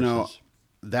like those verses.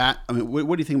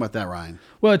 What do you think about that, Ryan?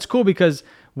 Well, it's cool because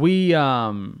we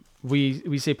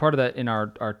say part of that in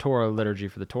our Torah liturgy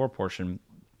for the Torah portion.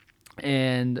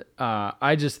 And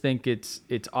I just think it's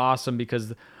awesome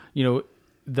because,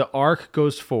 the ark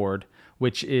goes forward,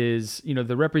 which is,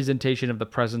 the representation of the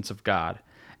presence of God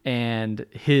and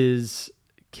his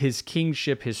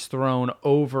kingship, his throne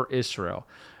over Israel.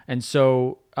 And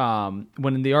so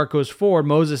when the ark goes forward,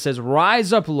 Moses says,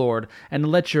 "Rise up, Lord, and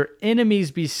let your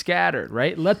enemies be scattered,"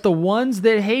 right? Let the ones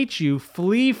that hate you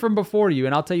flee from before you.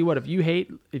 And I'll tell you what, if you hate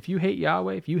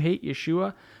Yahweh, if you hate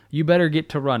Yeshua, you better get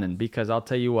to running, because I'll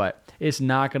tell you what, it's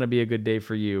not going to be a good day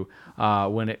for you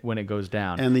when it goes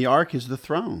down. And the ark is the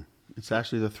throne. It's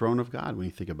actually the throne of God when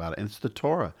you think about it. And it's the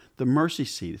Torah, the mercy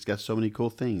seat. It's got so many cool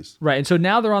things. Right. And so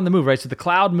now they're on the move, right? So the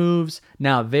cloud moves.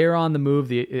 Now they're on the move.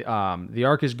 The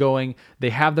ark is going. They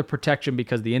have the protection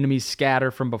because the enemies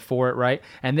scatter from before it, right?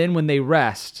 And then when they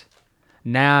rest,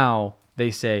 now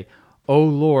they say, "O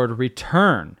Lord,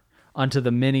 return unto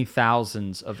the many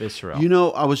thousands of Israel." You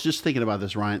know, I was just thinking about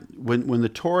this, Ryan. When the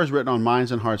Torah is written on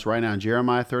minds and hearts right now, in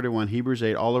Jeremiah 31, Hebrews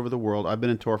 8, all over the world. I've been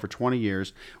in Torah for 20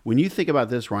 years. When you think about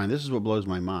this, Ryan, this is what blows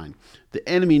my mind. The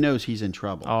enemy knows he's in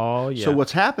trouble. Oh, yeah. So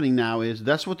what's happening now is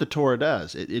that's what the Torah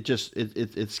does.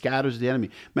 It scatters the enemy.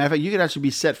 Matter of fact, you could actually be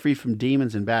set free from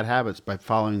demons and bad habits by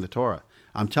following the Torah.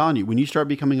 I'm telling you, when you start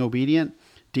becoming obedient,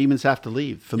 demons have to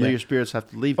leave. Familiar spirits have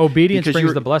to leave. Obedience because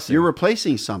brings the blessing. You're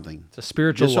replacing something. It's a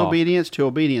spiritual law. Disobedience to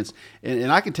obedience.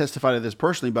 And I can testify to this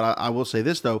personally, but I will say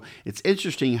this, though. It's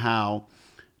interesting how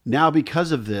now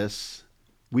because of this,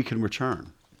 we can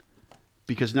return.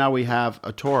 Because now we have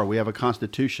a Torah. We have a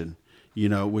constitution,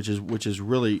 which is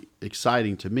really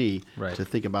exciting to me to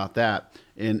think about that.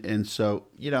 And so,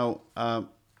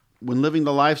 when living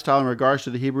the lifestyle in regards to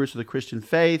the Hebrew roots of the Christian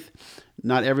faith,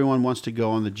 not everyone wants to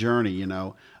go on the journey,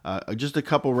 Just a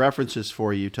couple references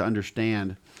for you to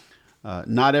understand.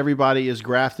 Not everybody is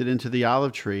grafted into the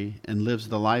olive tree and lives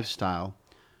the lifestyle.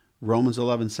 Romans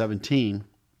 11:17.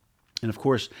 And of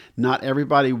course, not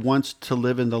everybody wants to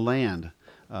live in the land.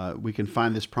 We can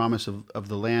find this promise of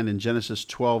the land in Genesis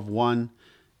 12:1,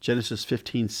 Genesis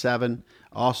 15:7.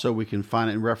 Also, we can find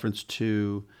it in reference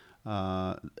to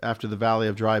after the valley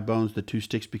of dry bones, the two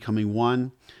sticks becoming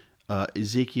one.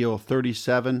 Ezekiel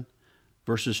 37,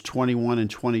 verses 21 and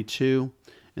 22.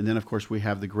 And then, of course, we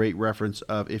have the great reference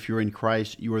of if you're in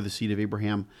Christ, you are the seed of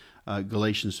Abraham,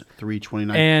 Galatians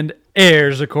 3:29. And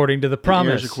heirs according to the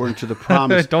promise. Heirs according to the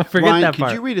promise. Don't forget Ryan, that part.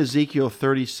 Could you read Ezekiel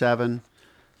 37,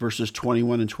 verses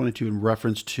 21 and 22 in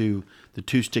reference to the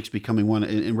two sticks becoming one,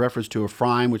 in reference to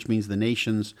Ephraim, which means the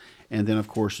nations, and then, of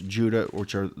course, Judah,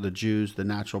 which are the Jews, the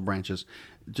natural branches.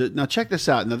 Now, check this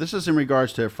out. Now, this is in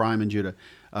regards to Ephraim and Judah.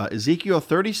 Ezekiel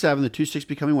 37, the two sticks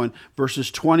becoming one,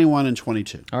 verses 21 and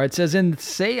 22. All right, it says, "And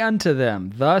say unto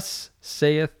them, Thus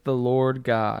saith the Lord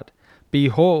God,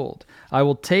 Behold, I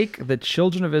will take the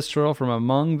children of Israel from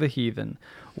among the heathen,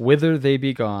 whither they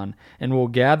be gone, and will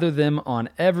gather them on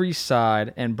every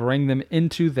side, and bring them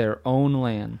into their own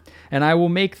land. And I will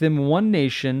make them one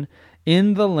nation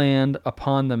in the land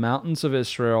upon the mountains of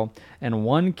Israel, and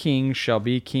one king shall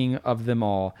be king of them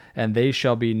all, and they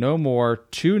shall be no more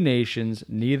two nations,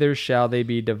 neither shall they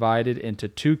be divided into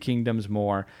two kingdoms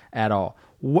more at all."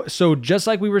 So just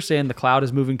like we were saying, the cloud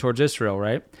is moving towards Israel,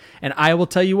 right? And I will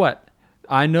tell you what,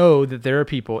 I know that there are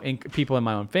people in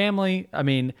my own family,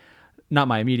 not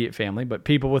my immediate family, but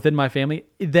people within my family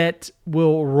that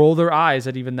will roll their eyes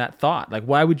at even that thought. Like,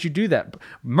 why would you do that?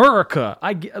 America.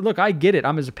 I get it.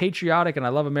 I'm as patriotic and I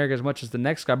love America as much as the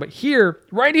next guy. But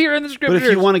right here in the scripture. But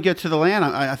if you want to get to the land,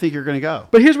 I think you're going to go.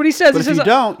 But here's what he says. But if you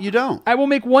don't, you don't. "I will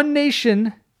make one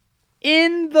nation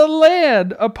in the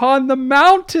land upon the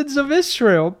mountains of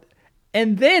Israel."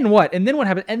 And then what? And then what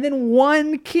happens? "And then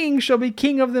one king shall be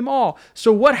king of them all."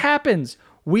 So what happens?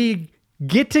 We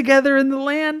get together in the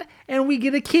land and we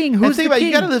get a king. Who's the king?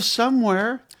 You got to live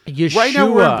somewhere. Yeshua. Right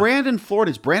now we're in Brandon, Florida.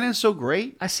 Is Brandon so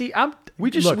great? We got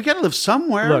to live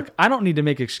somewhere. Look, I don't need to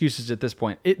make excuses at this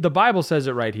point. The Bible says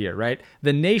it right here, right?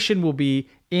 The nation will be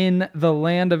in the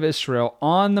land of Israel,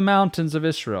 on the mountains of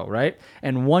Israel, right?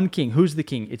 And one king. Who's the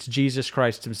king? It's Jesus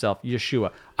Christ himself,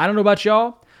 Yeshua. I don't know about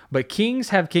y'all, but kings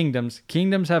have kingdoms.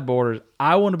 Kingdoms have borders.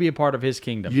 I want to be a part of his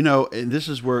kingdom. And this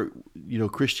is where,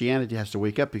 Christianity has to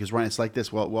wake up, because, Ryan, it's like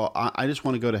this. Well, I just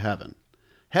want to go to heaven.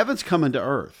 Heaven's coming to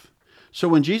earth. So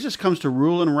when Jesus comes to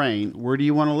rule and reign, where do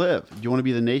you want to live? Do you want to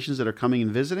be the nations that are coming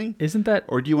and visiting? Isn't that...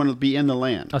 Or do you want to be in the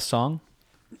land? A song?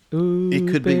 Ooh, it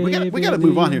could be. We got to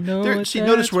move on here.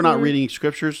 Notice we're not reading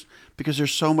scriptures because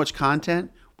there's so much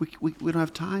content. We don't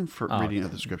have time for reading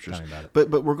other scriptures. But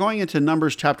we're going into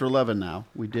Numbers chapter 11 now.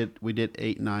 We did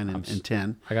 8, 9, and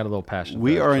 10. I got a little passion.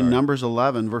 We are in Numbers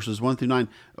 11, verses 1 through 9.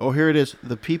 Oh, here it is.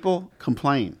 The people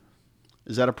complain.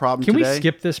 Is that a problem today? Can we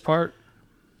skip this part?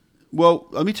 Well,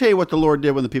 let me tell you what the Lord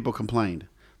did when the people complained.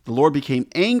 The Lord became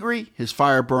angry, his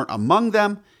fire burnt among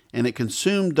them, and it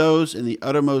consumed those in the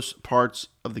uttermost parts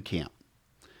of the camp.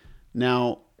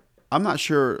 Now, I'm not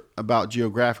sure about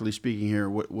geographically speaking here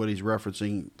what he's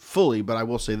referencing fully, but I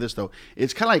will say this, though.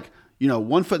 It's kind of like,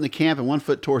 1 foot in the camp and 1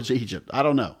 foot towards Egypt. I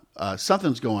don't know.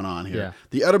 Something's going on here. Yeah.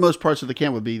 The uttermost parts of the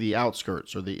camp would be the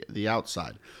outskirts or the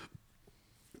outside.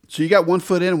 So you got 1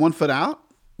 foot in and 1 foot out.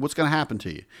 What's going to happen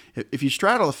to you? If you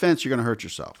straddle the fence, you're going to hurt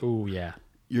yourself. Ooh, yeah.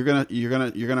 You're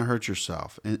gonna hurt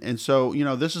yourself. And so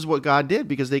this is what God did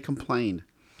because they complained.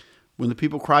 When the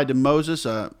people cried to Moses,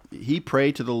 he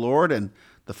prayed to the Lord, and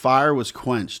the fire was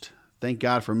quenched. Thank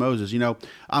God for Moses.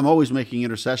 I'm always making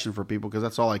intercession for people because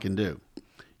that's all I can do.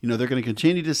 They're going to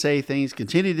continue to say things,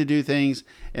 continue to do things,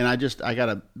 and I got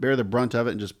to bear the brunt of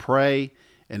it and just pray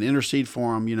and intercede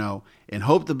for them, and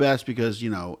hope the best because,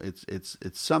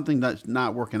 it's something that's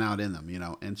not working out in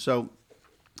them, And so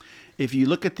if you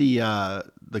look at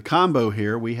the combo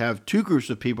here, we have two groups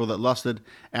of people that lusted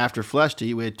after flesh to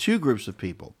eat. We had two groups of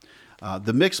people,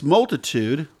 the mixed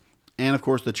multitude, and of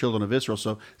course the children of Israel.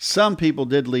 So some people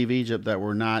did leave Egypt that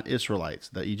were not Israelites,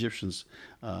 the Egyptians,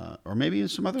 or maybe even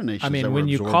some other nations. I mean, when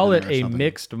you call it a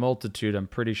mixed multitude, I'm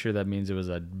pretty sure that means it was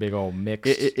a big old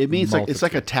mixed. It means multitude. It's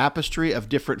like a tapestry of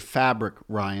different fabric,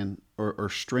 Ryan, or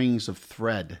strings of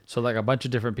thread. So like a bunch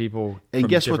of different people. And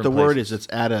guess what the word is? It's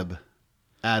Adab.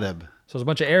 Adab. So there's a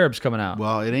bunch of Arabs coming out.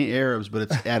 Well, it ain't Arabs, but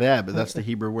it's Adab. That's the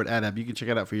Hebrew word Adab. You can check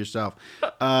it out for yourself.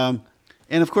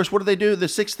 And of course, what do they do? The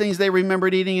 6 things they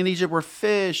remembered eating in Egypt were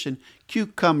fish and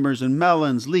cucumbers and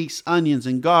melons, leeks, onions,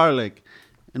 and garlic,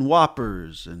 and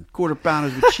whoppers and quarter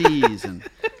pounders with cheese.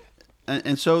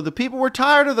 And so the people were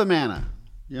tired of the manna.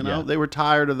 Yeah. They were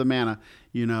tired of the manna.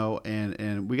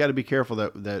 And we got to be careful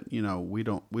that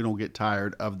we don't get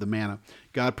tired of the manna.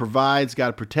 God provides,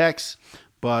 God protects.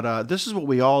 But this is what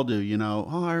we all do,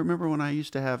 Oh, I remember when I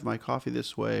used to have my coffee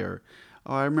this way, or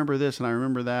oh, I remember this and I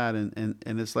remember that, and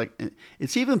it's like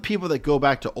it's even people that go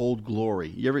back to old glory.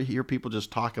 You ever hear people just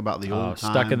talk about the old times?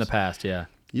 Stuck in the past, yeah.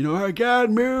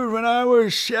 God moved when I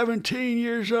was 17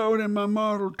 years old in my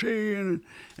Model T, and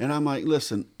I'm like,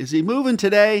 listen, is He moving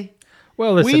today?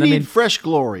 Well, listen, we need fresh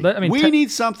glory. We need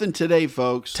something today,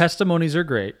 folks. Testimonies are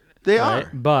great. They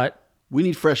are, but we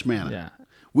need fresh manna. Yeah.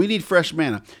 We need fresh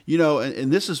manna. And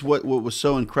this is what was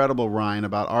so incredible, Ryan,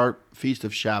 about our Feast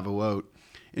of Shavuot,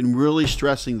 and really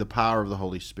stressing the power of the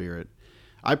Holy Spirit.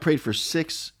 I prayed for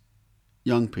 6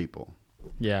 young people.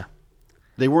 Yeah.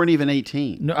 They weren't even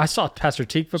 18. No, I saw Pastor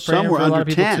Tikva Some praying were for a lot of under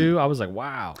people 10. too. I was like,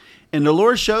 wow. And the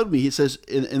Lord showed me, He says,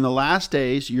 in the last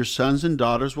days, your sons and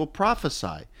daughters will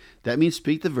prophesy. That means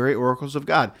speak the very oracles of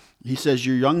God. He says,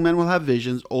 your young men will have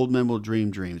visions, old men will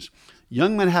dream dreams.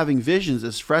 Young men having visions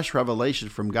is fresh revelation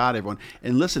from God, everyone.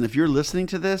 And listen, if you're listening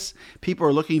to this, people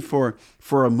are looking for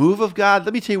a move of God.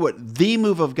 Let me tell you what the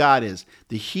move of God is.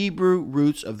 The Hebrew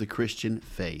roots of the Christian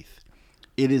faith.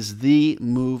 It is the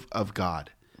move of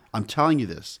God. I'm telling you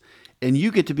this. And you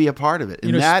get to be a part of it.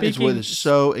 And that is what is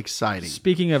so exciting.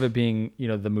 Speaking of it being,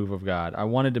 the move of God, I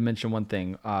wanted to mention one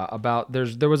thing about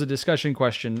there was a discussion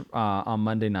question on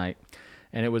Monday night.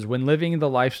 And it was, when living the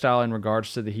lifestyle in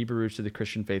regards to the Hebrew roots of the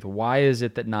Christian faith, why is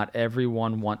it that not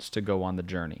everyone wants to go on the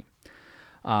journey?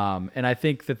 And I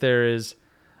think that there is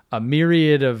a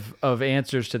myriad of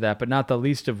answers to that, but not the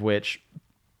least of which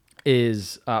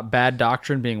is bad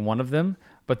doctrine being one of them.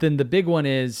 But then the big one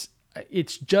is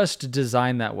it's just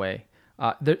designed that way.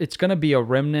 It's going to be a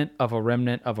remnant of a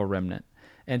remnant of a remnant.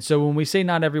 And so when we say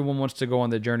not everyone wants to go on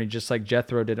the journey, just like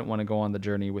Jethro didn't want to go on the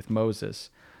journey with Moses,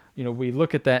 we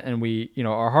look at that and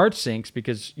our heart sinks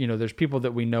because, there's people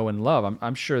that we know and love.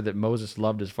 I'm sure that Moses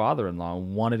loved his father-in-law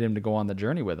and wanted him to go on the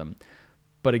journey with him.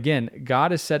 But again,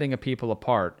 God is setting a people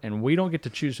apart, and we don't get to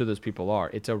choose who those people are.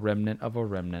 It's a remnant of a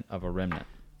remnant of a remnant.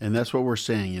 And that's what we're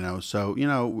saying,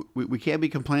 So, we can't be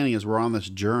complaining as we're on this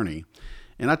journey.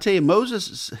 And I tell you,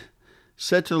 Moses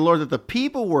said to the Lord that the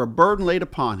people were a burden laid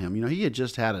upon him. He had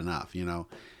just had enough,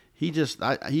 He just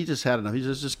had enough. He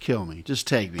just kill me. Just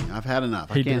take me. I've had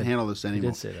enough. I can't handle this anymore.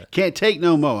 He did say that. Can't take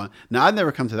no more. Now, I've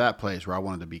never come to that place where I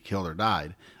wanted to be killed or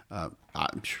died.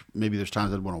 Maybe there's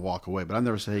times I'd want to walk away, but I've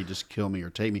never said, hey, just kill me or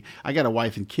take me. I got a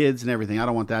wife and kids and everything. I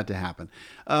don't want that to happen.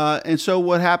 And so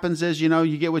what happens is,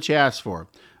 you get what you ask for.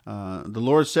 The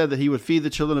Lord said that He would feed the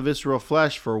children of Israel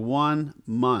flesh for 1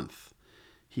 month.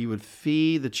 He would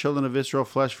feed the children of Israel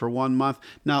flesh for 1 month.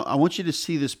 Now, I want you to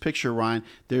see this picture, Ryan.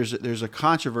 There's a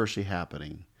controversy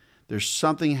happening. There's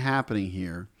something happening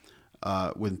here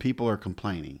when people are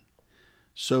complaining.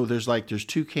 So there's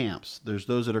 2 camps. There's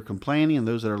those that are complaining and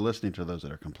those that are listening to those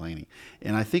that are complaining.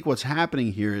 And I think what's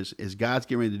happening here is God's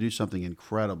getting ready to do something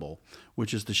incredible,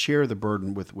 which is to share the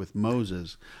burden with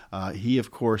Moses. He,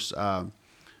 of course,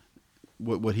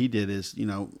 what he did is,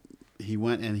 he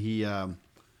went and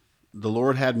the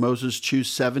Lord had Moses choose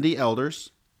 70 elders,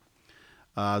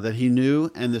 that he knew,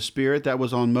 and the Spirit that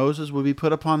was on Moses would be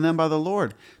put upon them by the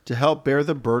Lord to help bear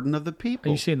the burden of the Are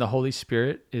people. you saying the Holy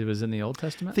Spirit, it was in the Old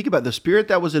Testament? Think about it. The Spirit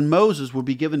that was in Moses would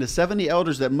be given to 70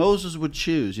 elders that Moses would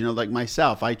choose. Like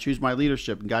myself, I choose my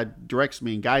leadership, and God directs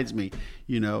me and guides me.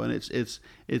 And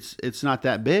it's not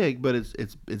that big, but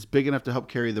it's big enough to help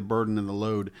carry the burden and the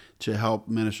load to help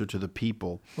minister to the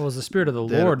people. Well, it was the Spirit of the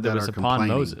Lord that was are upon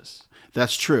complaining. Moses.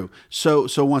 That's true. So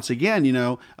once again,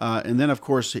 and then of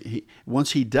course,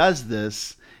 once he does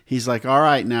this, he's like, all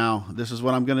right, now this is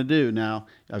what I'm going to do. Now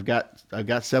I've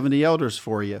got 70 elders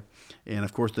for you, and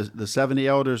of course the 70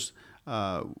 elders,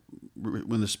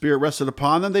 when the Spirit rested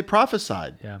upon them, they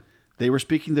prophesied. Yeah. They were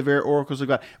speaking the very oracles of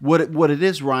God. What it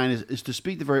is, Ryan, is to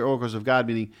speak the very oracles of God,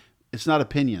 meaning it's not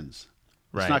opinions.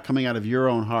 Right. It's not coming out of your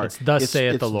own heart. It's thus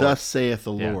saith the Lord. Thus saith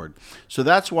the Lord. So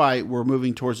that's why we're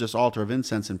moving towards this altar of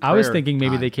incense and prayer. I was thinking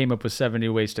maybe they came up with 70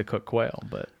 ways to cook quail,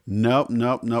 but Nope.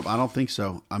 I don't think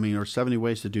so. Or 70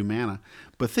 ways to do manna.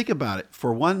 But think about it.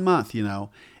 For 1 month,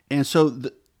 and so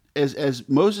as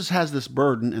Moses has this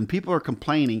burden and people are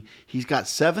complaining, he's got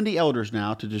 70 elders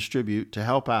now to distribute to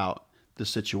help out the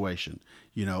situation.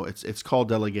 It's called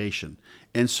delegation.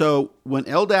 And so when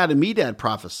Eldad and Medad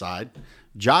prophesied,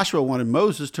 Joshua wanted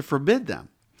Moses to forbid them.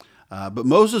 But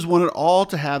Moses wanted all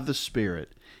to have the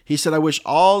Spirit. He said, I wish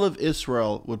all of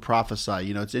Israel would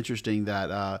prophesy. It's interesting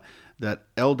that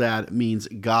Eldad means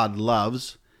God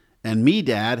loves, and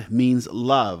Medad means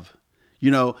love.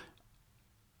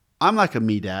 I'm like a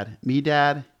Medad.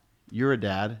 Medad, you're a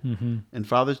dad, and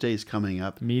Father's Day is coming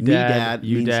up. Medad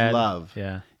means dad. love.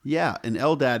 Yeah, and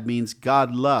Eldad means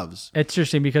God loves. It's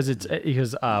interesting because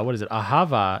what is it?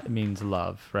 Ahava means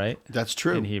love, right? That's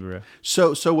true. In Hebrew.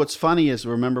 So what's funny is,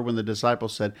 remember when the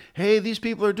disciples said, hey, these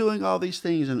people are doing all these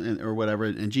things or whatever,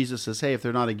 and Jesus says, hey, if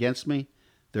they're not against me,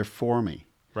 they're for me.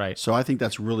 Right. So I think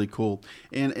that's really cool.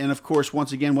 And of course,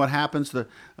 once again, what happens? The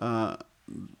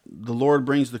Lord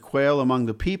brings the quail among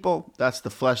the people. That's the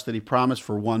flesh that he promised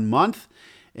for 1 month.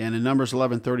 And in Numbers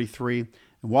 11:33,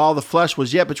 and while the flesh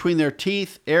was yet between their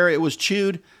teeth, ere it was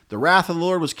chewed, the wrath of the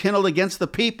Lord was kindled against the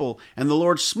people, and the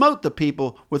Lord smote the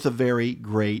people with a very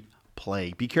great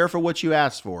plague. Be careful what you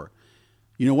ask for.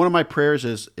 One of my prayers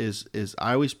is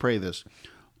I always pray this: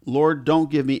 Lord, don't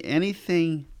give me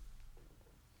anything,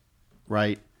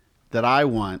 right, that I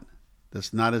want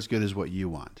that's not as good as what you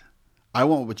want. I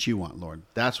want what you want, Lord.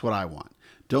 That's what I want.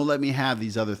 Don't let me have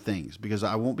these other things, because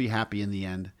I won't be happy in the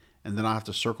end. And then I'll have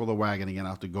to circle the wagon again.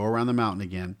 I'll have to go around the mountain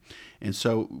again. And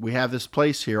so we have this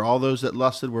place here. All those that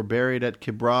lusted were buried at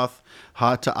Kibroth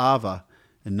HaTa'ava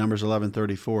in Numbers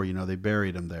 11:34. They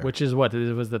buried them there. Which is what?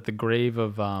 Was that the grave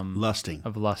of lusting?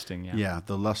 Of lusting, yeah. Yeah,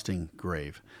 the lusting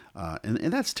grave.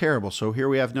 And that's terrible. So here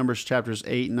we have Numbers chapters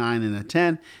 8, 9, and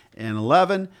 10, and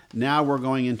 11. Now we're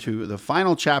going into the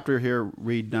final chapter here.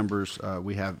 Read Numbers.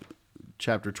 We have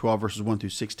chapter 12, verses 1 through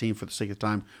 16 for the sake of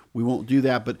time. We won't do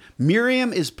that, but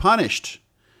Miriam is punished.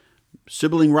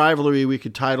 Sibling rivalry, we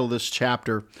could title this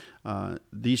chapter.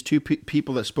 These two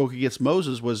people that spoke against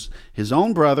Moses was his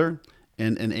own brother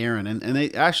and Aaron. And they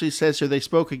actually says here they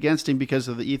spoke against him because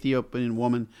of the Ethiopian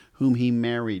woman whom he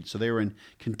married. So they were in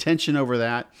contention over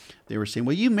that. They were saying,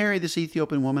 well, you married this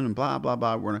Ethiopian woman and blah, blah,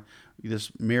 blah. We're in this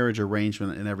marriage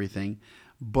arrangement and everything.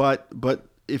 But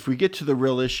if we get to the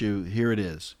real issue, here it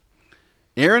is.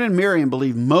 Aaron and Miriam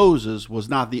believed Moses was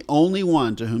not the only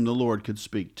one to whom the Lord could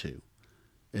speak to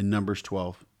in Numbers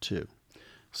 12:2.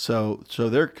 So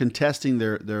they're contesting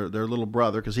their little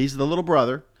brother, because he's the little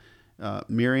brother.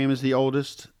 Miriam is the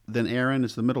oldest. Then Aaron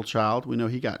is the middle child. We know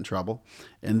he got in trouble.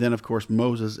 And then, of course,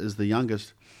 Moses is the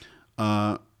youngest.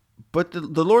 But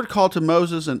the Lord called to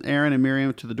Moses and Aaron and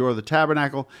Miriam to the door of the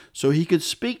tabernacle so he could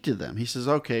speak to them. He says,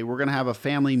 okay, we're going to have a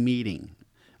family meeting.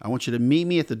 I want you to meet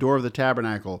me at the door of the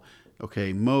tabernacle.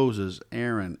 Okay, Moses,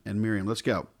 Aaron, and Miriam. Let's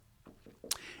go.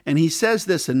 And he says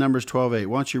this in Numbers 12:8.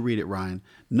 Why don't you read it, Ryan?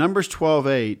 Numbers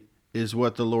 12:8 is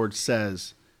what the Lord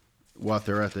says while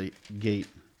they're at the gate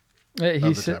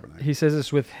He says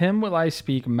this: with him will I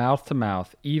speak mouth to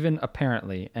mouth, even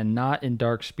apparently, and not in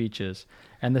dark speeches.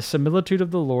 And the similitude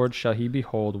of the Lord shall he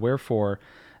behold. Wherefore,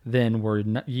 then were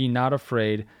ye not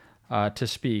afraid to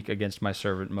speak against my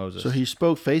servant Moses? So he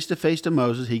spoke face to face to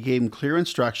Moses. He gave him clear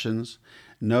instructions.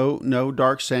 No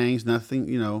dark sayings, nothing,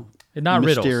 not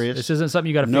mysterious. Riddles. This isn't something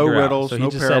you got to no figure riddles, out. So no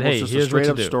he just parables, said, hey, just here's a straight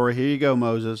what up to do. story. Here you go,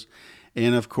 Moses.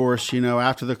 And of course,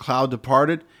 after the cloud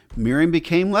departed, Miriam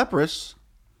became leprous,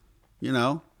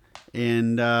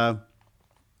 and of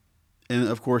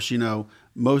course,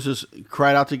 Moses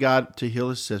cried out to God to heal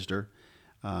his sister,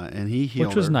 and he healed her.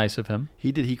 Which was nice of him.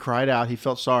 He did. He cried out. He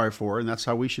felt sorry for her, and that's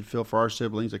how we should feel for our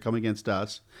siblings that come against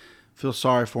us. feel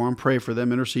sorry for them, pray for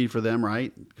them, intercede for them,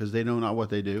 right? Because they know not what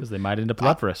they do. Because they might end up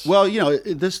leprous. Well,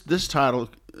 this title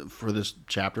for this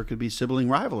chapter could be sibling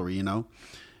rivalry,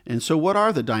 And so what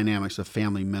are the dynamics of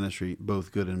family ministry,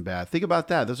 both good and bad? Think about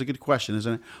that. That's a good question,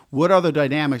 isn't it? What are the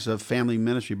dynamics of family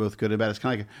ministry, both good and bad? It's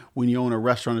kind of like when you own a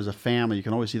restaurant as a family, you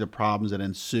can always see the problems that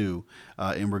ensue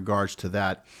in regards to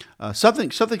that. Something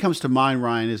comes to mind,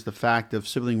 Ryan, is the fact of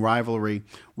sibling rivalry.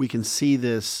 We can see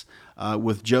this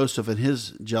with Joseph and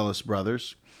his jealous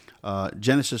brothers.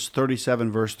 Genesis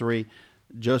 37, verse 3,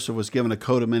 Joseph was given a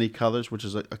coat of many colors, which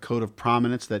is a coat of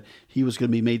prominence, that he was going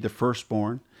to be made the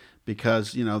firstborn,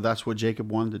 because that's what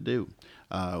Jacob wanted to do.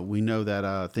 We know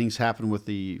that things happened with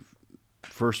the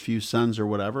first few sons or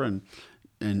whatever,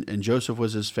 and Joseph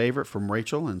was his favorite from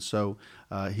Rachel, and so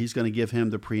he's going to give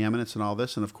him the preeminence and all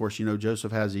this. And of course,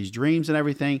 Joseph has these dreams and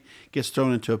everything, gets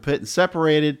thrown into a pit and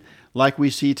separated, like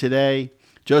we see today.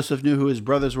 Joseph knew who his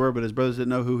brothers were, but his brothers didn't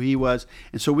know who he was.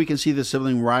 And so we can see the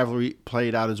sibling rivalry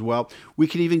played out as well. We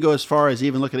can even go as far as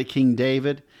even looking at King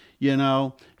David.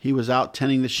 He was out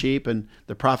tending the sheep, and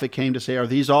the prophet came to say, "Are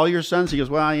these all your sons?" He goes,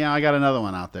 "Well, yeah, I got another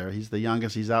one out there. He's the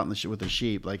youngest. He's out with the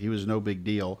sheep." Like he was no big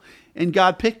deal. And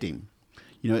God picked him.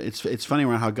 It's funny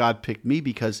around how God picked me,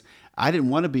 because I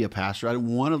didn't want to be a pastor. I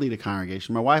didn't want to lead a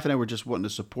congregation. My wife and I were just wanting to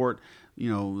support,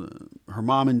 her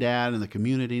mom and dad and the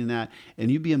community and that.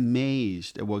 And you'd be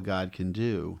amazed at what God can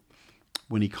do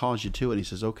when he calls you to it. And he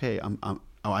says, "Okay,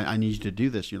 I need you to do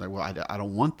this." You're like, "Well, I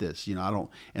don't want this." I don't.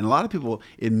 And a lot of people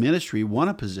in ministry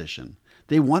want a position.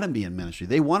 They want to be in ministry.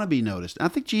 They want to be noticed. And I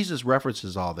think Jesus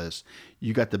references all this.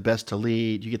 You got the best to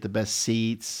lead. You get the best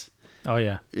seats. Oh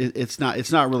yeah. It's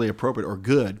not really appropriate or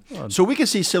good. So we can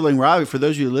see sibling rivalry. For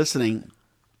those of you listening,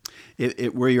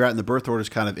 where you're at in the birth order is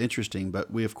kind of interesting,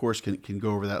 but we of course can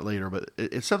go over that later. But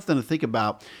it's something to think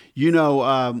about.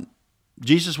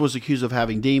 Jesus was accused of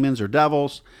having demons or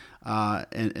devils,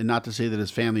 and not to say that his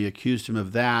family accused him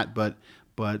of that, but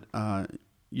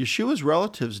Yeshua's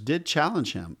relatives did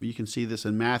challenge him. You can see this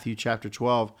in Matthew chapter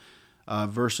 12,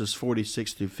 verses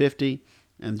 46 through 50.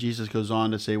 And Jesus goes on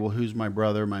to say, "Well, who's my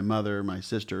brother, my mother, my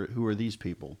sister? Who are these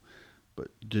people? But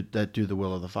that do the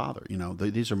will of the Father.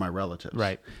 These are my relatives."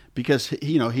 Right. Because,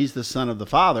 he's the son of the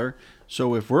Father.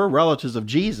 So if we're relatives of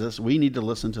Jesus, we need to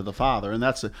listen to the Father. And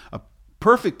that's a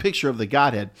perfect picture of the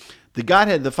Godhead. The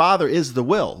Godhead, the Father, is the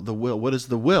will. The will. What is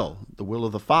the will? The will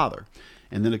of the Father.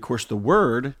 And then, of course, the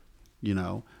Word,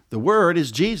 the Word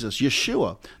is Jesus,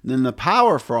 Yeshua. And then the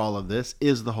power for all of this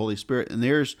is the Holy Spirit. And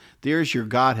there's your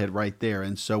Godhead right there.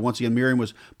 And so once again, Miriam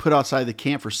was put outside the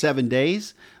camp for 7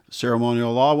 days,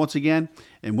 ceremonial law once again.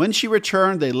 And when she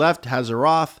returned, they left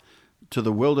Hazeroth to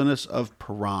the wilderness of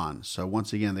Paran. So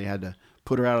once again, they had to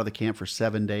put her out of the camp for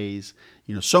 7 days.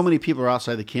 So many people are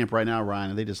outside the camp right now, Ryan,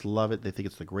 and they just love it. They think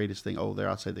it's the greatest thing. Oh, they're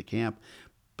outside the camp,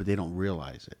 but they don't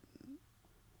realize it.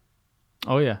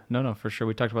 Oh yeah, no, for sure.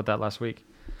 We talked about that last week.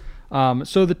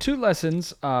 So the two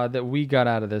lessons that we got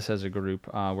out of this as a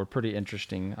group were pretty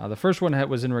interesting. The first one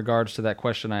was in regards to that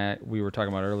question we were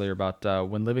talking about earlier about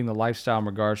when living the lifestyle in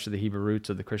regards to the Hebrew roots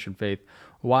of the Christian faith.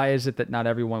 Why is it that not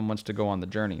everyone wants to go on the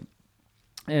journey?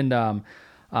 And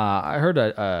I heard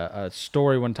a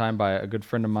story one time by a good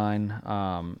friend of mine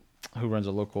who runs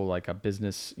a local a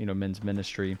business men's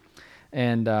ministry.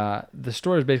 And the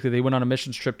story is basically they went on a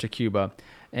missions trip to Cuba.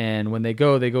 And when they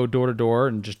go door to door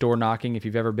and just door knocking. If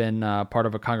you've ever been part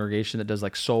of a congregation that does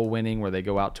soul winning, where they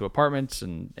go out to apartments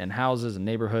and houses and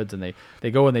neighborhoods, and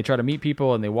they go and they try to meet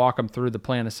people and they walk them through the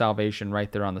plan of salvation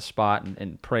right there on the spot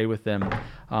and pray with them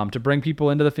to bring people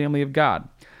into the family of God.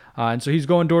 And so he's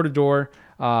going door to door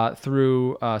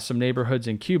through some neighborhoods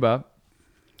in Cuba.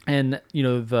 And,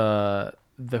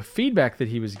 the feedback that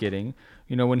he was getting,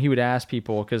 when he would ask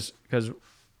people, because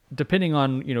depending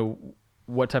on,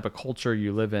 what type of culture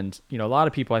you live in, a lot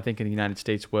of people I think in the United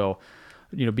States will,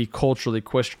 be culturally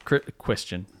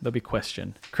Christian,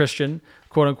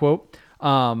 quote unquote.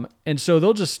 And so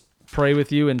they'll just pray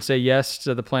with you and say yes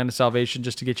to the plan of salvation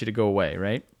just to get you to go away,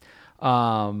 right?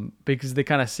 Because they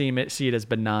kind of see it as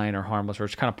benign or harmless, or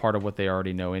it's kind of part of what they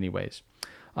already know anyways.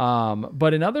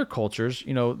 But in other cultures,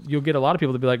 you'll get a lot of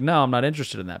people to be like, "No, I'm not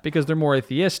interested in that," because they're more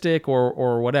atheistic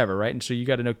or whatever, right? And so you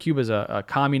got to know Cuba's a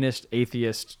communist,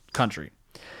 atheist country.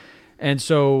 And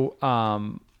so,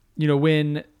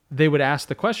 when they would ask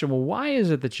the question, well, why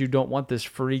is it that you don't want this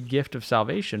free gift of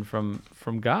salvation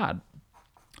from God?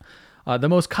 The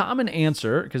most common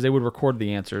answer, because they would record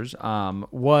the answers,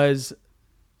 was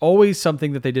always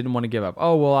something that they didn't want to give up.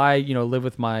 Oh, well, I live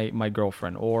with my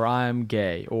girlfriend, or I'm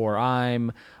gay, or I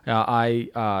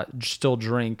still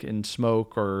drink and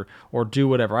smoke or do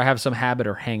whatever. I have some habit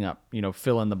or hang up,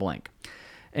 fill in the blank.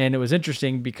 And it was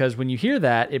interesting because when you hear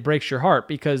that, it breaks your heart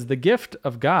because the gift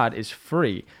of God is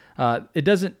free. It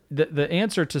doesn't. The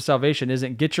answer to salvation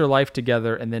isn't get your life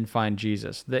together and then find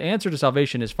Jesus. The answer to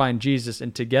salvation is find Jesus,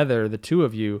 and together the two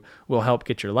of you will help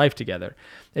get your life together.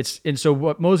 And so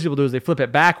what most people do is they flip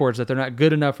it backwards, that they're not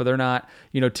good enough or they're not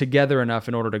together enough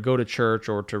in order to go to church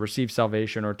or to receive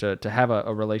salvation or to have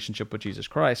a relationship with Jesus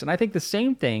Christ. And I think the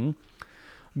same thing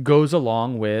goes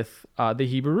along with the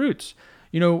Hebrew roots.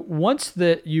 Once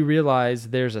that you realize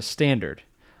there's a standard.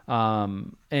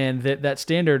 And that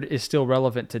standard is still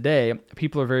relevant today,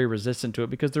 people are very resistant to it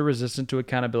because they're resistant to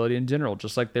accountability in general,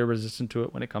 just like they're resistant to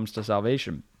it when it comes to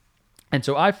salvation. And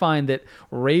so I find that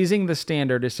raising the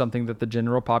standard is something that the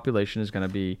general population is going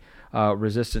to be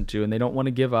resistant to, and they don't want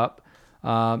to give up,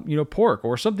 pork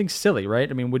or something silly, right?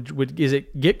 I mean, is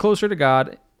it get closer to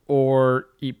God or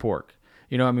eat pork?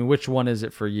 Which one is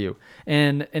it for you?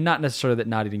 And not necessarily that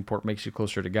not eating pork makes you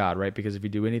closer to God, right? Because if you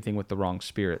do anything with the wrong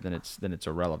spirit, then it's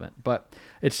irrelevant. But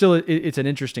it's still it's an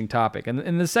interesting topic.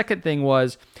 And the second thing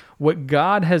was what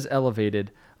God has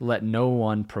elevated, let no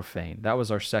one profane. That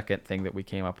was our second thing that we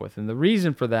came up with. And the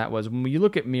reason for that was when you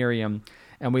look at Miriam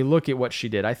and we look at what she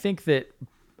did, I think that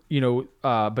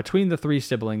between the three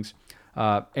siblings,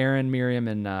 Aaron, Miriam,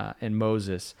 and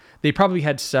Moses, they probably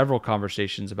had several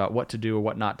conversations about what to do or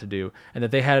what not to do, and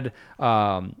that they had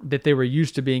that they were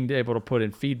used to being able to put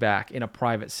in feedback in a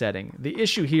private setting. The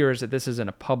issue here is that this is in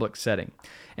a public setting,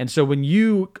 and so when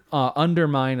you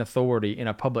undermine authority in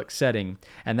a public setting,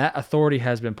 and that authority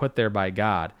has been put there by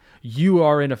God, you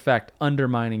are in effect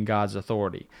undermining God's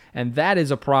authority, and that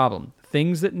is a problem.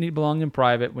 Things that belong in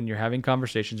private, when you're having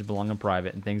conversations, belong in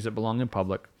private, and things that belong in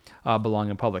public belong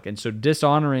in public. And so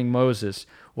dishonoring Moses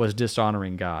was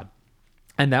dishonoring God.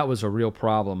 And that was a real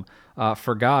problem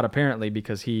for God, apparently,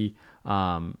 because he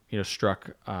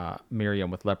struck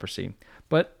Miriam with leprosy.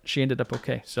 But she ended up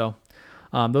okay. So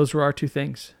those were our two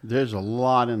things. There's a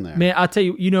lot in there. Man, I'll tell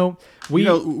you,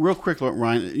 real quick,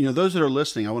 Ryan, those that are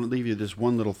listening, I want to leave you this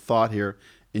one little thought here.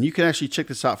 And you can actually check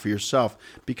this out for yourself,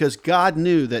 because God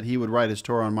knew that he would write his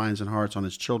Torah on minds and hearts on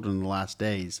his children in the last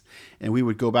days. And we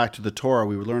would go back to the Torah.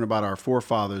 We would learn about our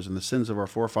forefathers and the sins of our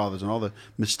forefathers and all the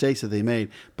mistakes that they made.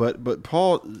 But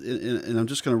Paul, and I'm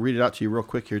just going to read it out to you real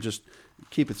quick here, just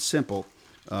keep it simple.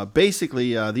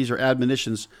 Basically, these are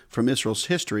admonitions from Israel's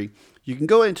history. You can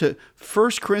go into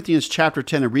 1 Corinthians chapter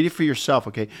 10 and read it for yourself,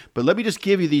 okay? But let me just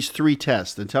give you these three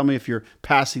tests and tell me if you're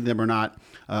passing them or not.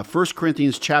 1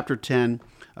 Corinthians chapter 10,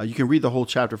 you can read the whole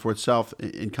chapter for itself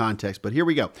in context, but here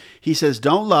we go. He says,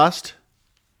 don't lust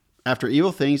after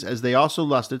evil things as they also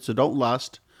lusted, so don't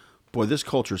lust. Boy, this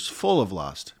culture is full of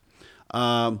lust.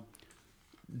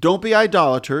 Don't be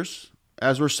idolaters,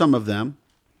 as were some of them.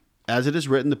 As it is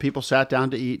written, the people sat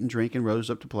down to eat and drink and rose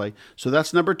up to play. So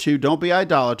that's number 2. Don't be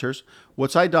idolaters.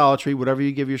 What's idolatry? Whatever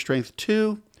you give your strength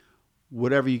to,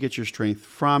 whatever you get your strength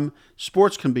from.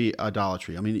 Sports can be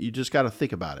idolatry. I mean, you just got to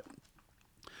think about it.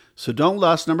 So don't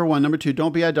lust, number 1. Number 2,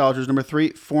 don't be idolaters. Number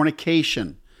 3,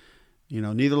 fornication.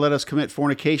 Neither let us commit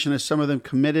fornication as some of them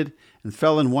committed and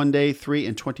fell in one day, 3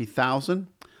 and 20,000.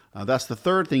 That's the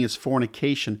third thing, is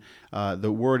fornication.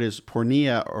 The word is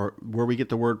porneia, or where we get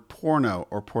the word porno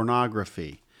or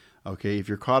pornography. Okay, if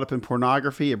you're caught up in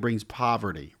pornography, it brings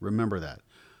poverty. Remember that.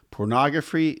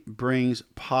 Pornography brings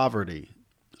poverty.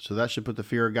 So that should put the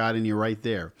fear of God in you right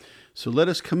there. So let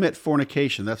us commit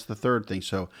fornication. That's the third thing.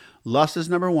 So lust is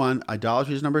number 1.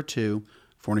 Idolatry is number 2.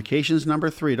 Fornication is number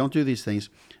 3. Don't do these things.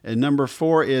 And number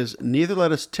 4 is neither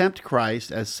let us tempt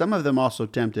Christ, as some of them also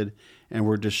tempted and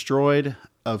were destroyed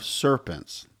of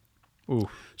serpents. Ooh.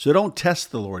 So don't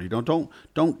test the Lord.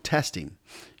 Don't test him.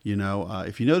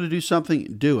 If you know to do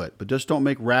something, do it. But just don't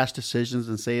make rash decisions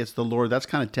and say it's the Lord. That's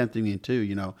kind of tempting me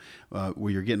too,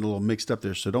 where you're getting a little mixed up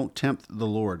there. So don't tempt the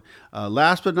Lord.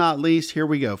 Last but not least, here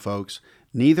we go, folks.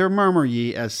 Neither murmur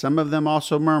ye, as some of them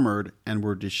also murmured and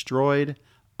were destroyed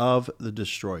of the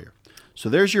destroyer. So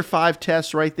there's your 5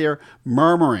 tests right there.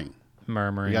 Murmuring. We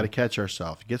got to catch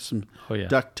ourselves. Get some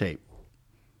duct tape.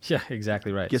 Yeah,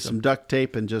 exactly right. Get some duct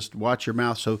tape and just watch your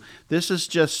mouth. So this is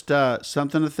just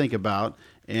something to think about.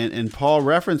 And Paul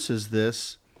references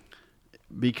this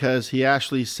because he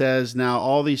actually says, now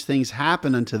all these things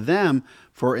happen unto them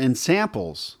for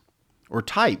ensamples or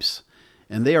types,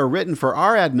 and they are written for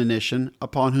our admonition,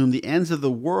 upon whom the ends of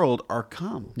the world are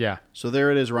come. Yeah. So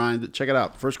there it is, Ryan. Check it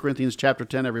out. 1 Corinthians chapter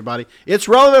 10, everybody. It's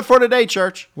relevant for today,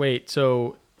 church. Wait,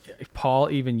 so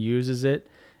Paul even uses it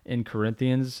in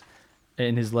Corinthians,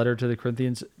 in his letter to the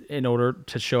Corinthians, in order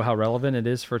to show how relevant it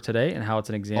is for today and how it's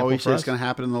an example for us? He says it's going to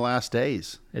happen in the last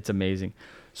days. It's amazing.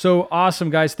 So awesome,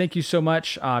 guys. Thank you so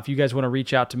much. If you guys want to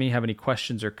reach out to me, have any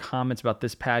questions or comments about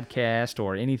this podcast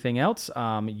or anything else,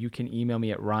 you can email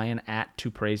me at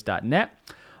ryan@topraise.net.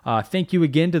 Thank you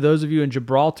again to those of you in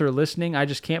Gibraltar listening. I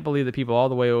just can't believe that people all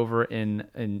the way over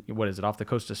in what is it, off the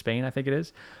coast of Spain, I think it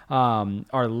is,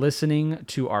 are listening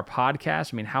to our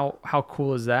podcast. I mean, how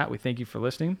cool is that? We thank you for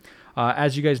listening.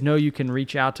 As you guys know, you can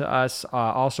reach out to us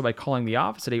also by calling the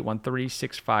office at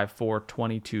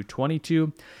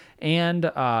 813-654-2222. And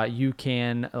you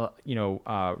can,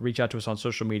 reach out to us on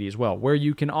social media as well, where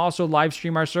you can also live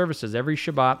stream our services every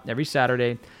Shabbat, every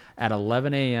Saturday at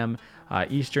 11 a.m.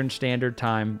 Eastern Standard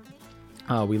Time.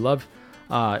 We love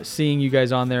seeing you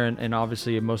guys on there, and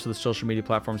obviously most of the social media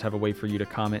platforms have a way for you to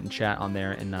comment and chat on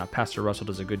there, and Pastor Russell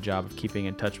does a good job of keeping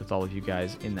in touch with all of you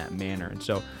guys in that manner. And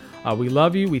so we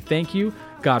love you. We thank you.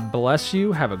 God bless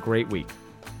you. Have a great week.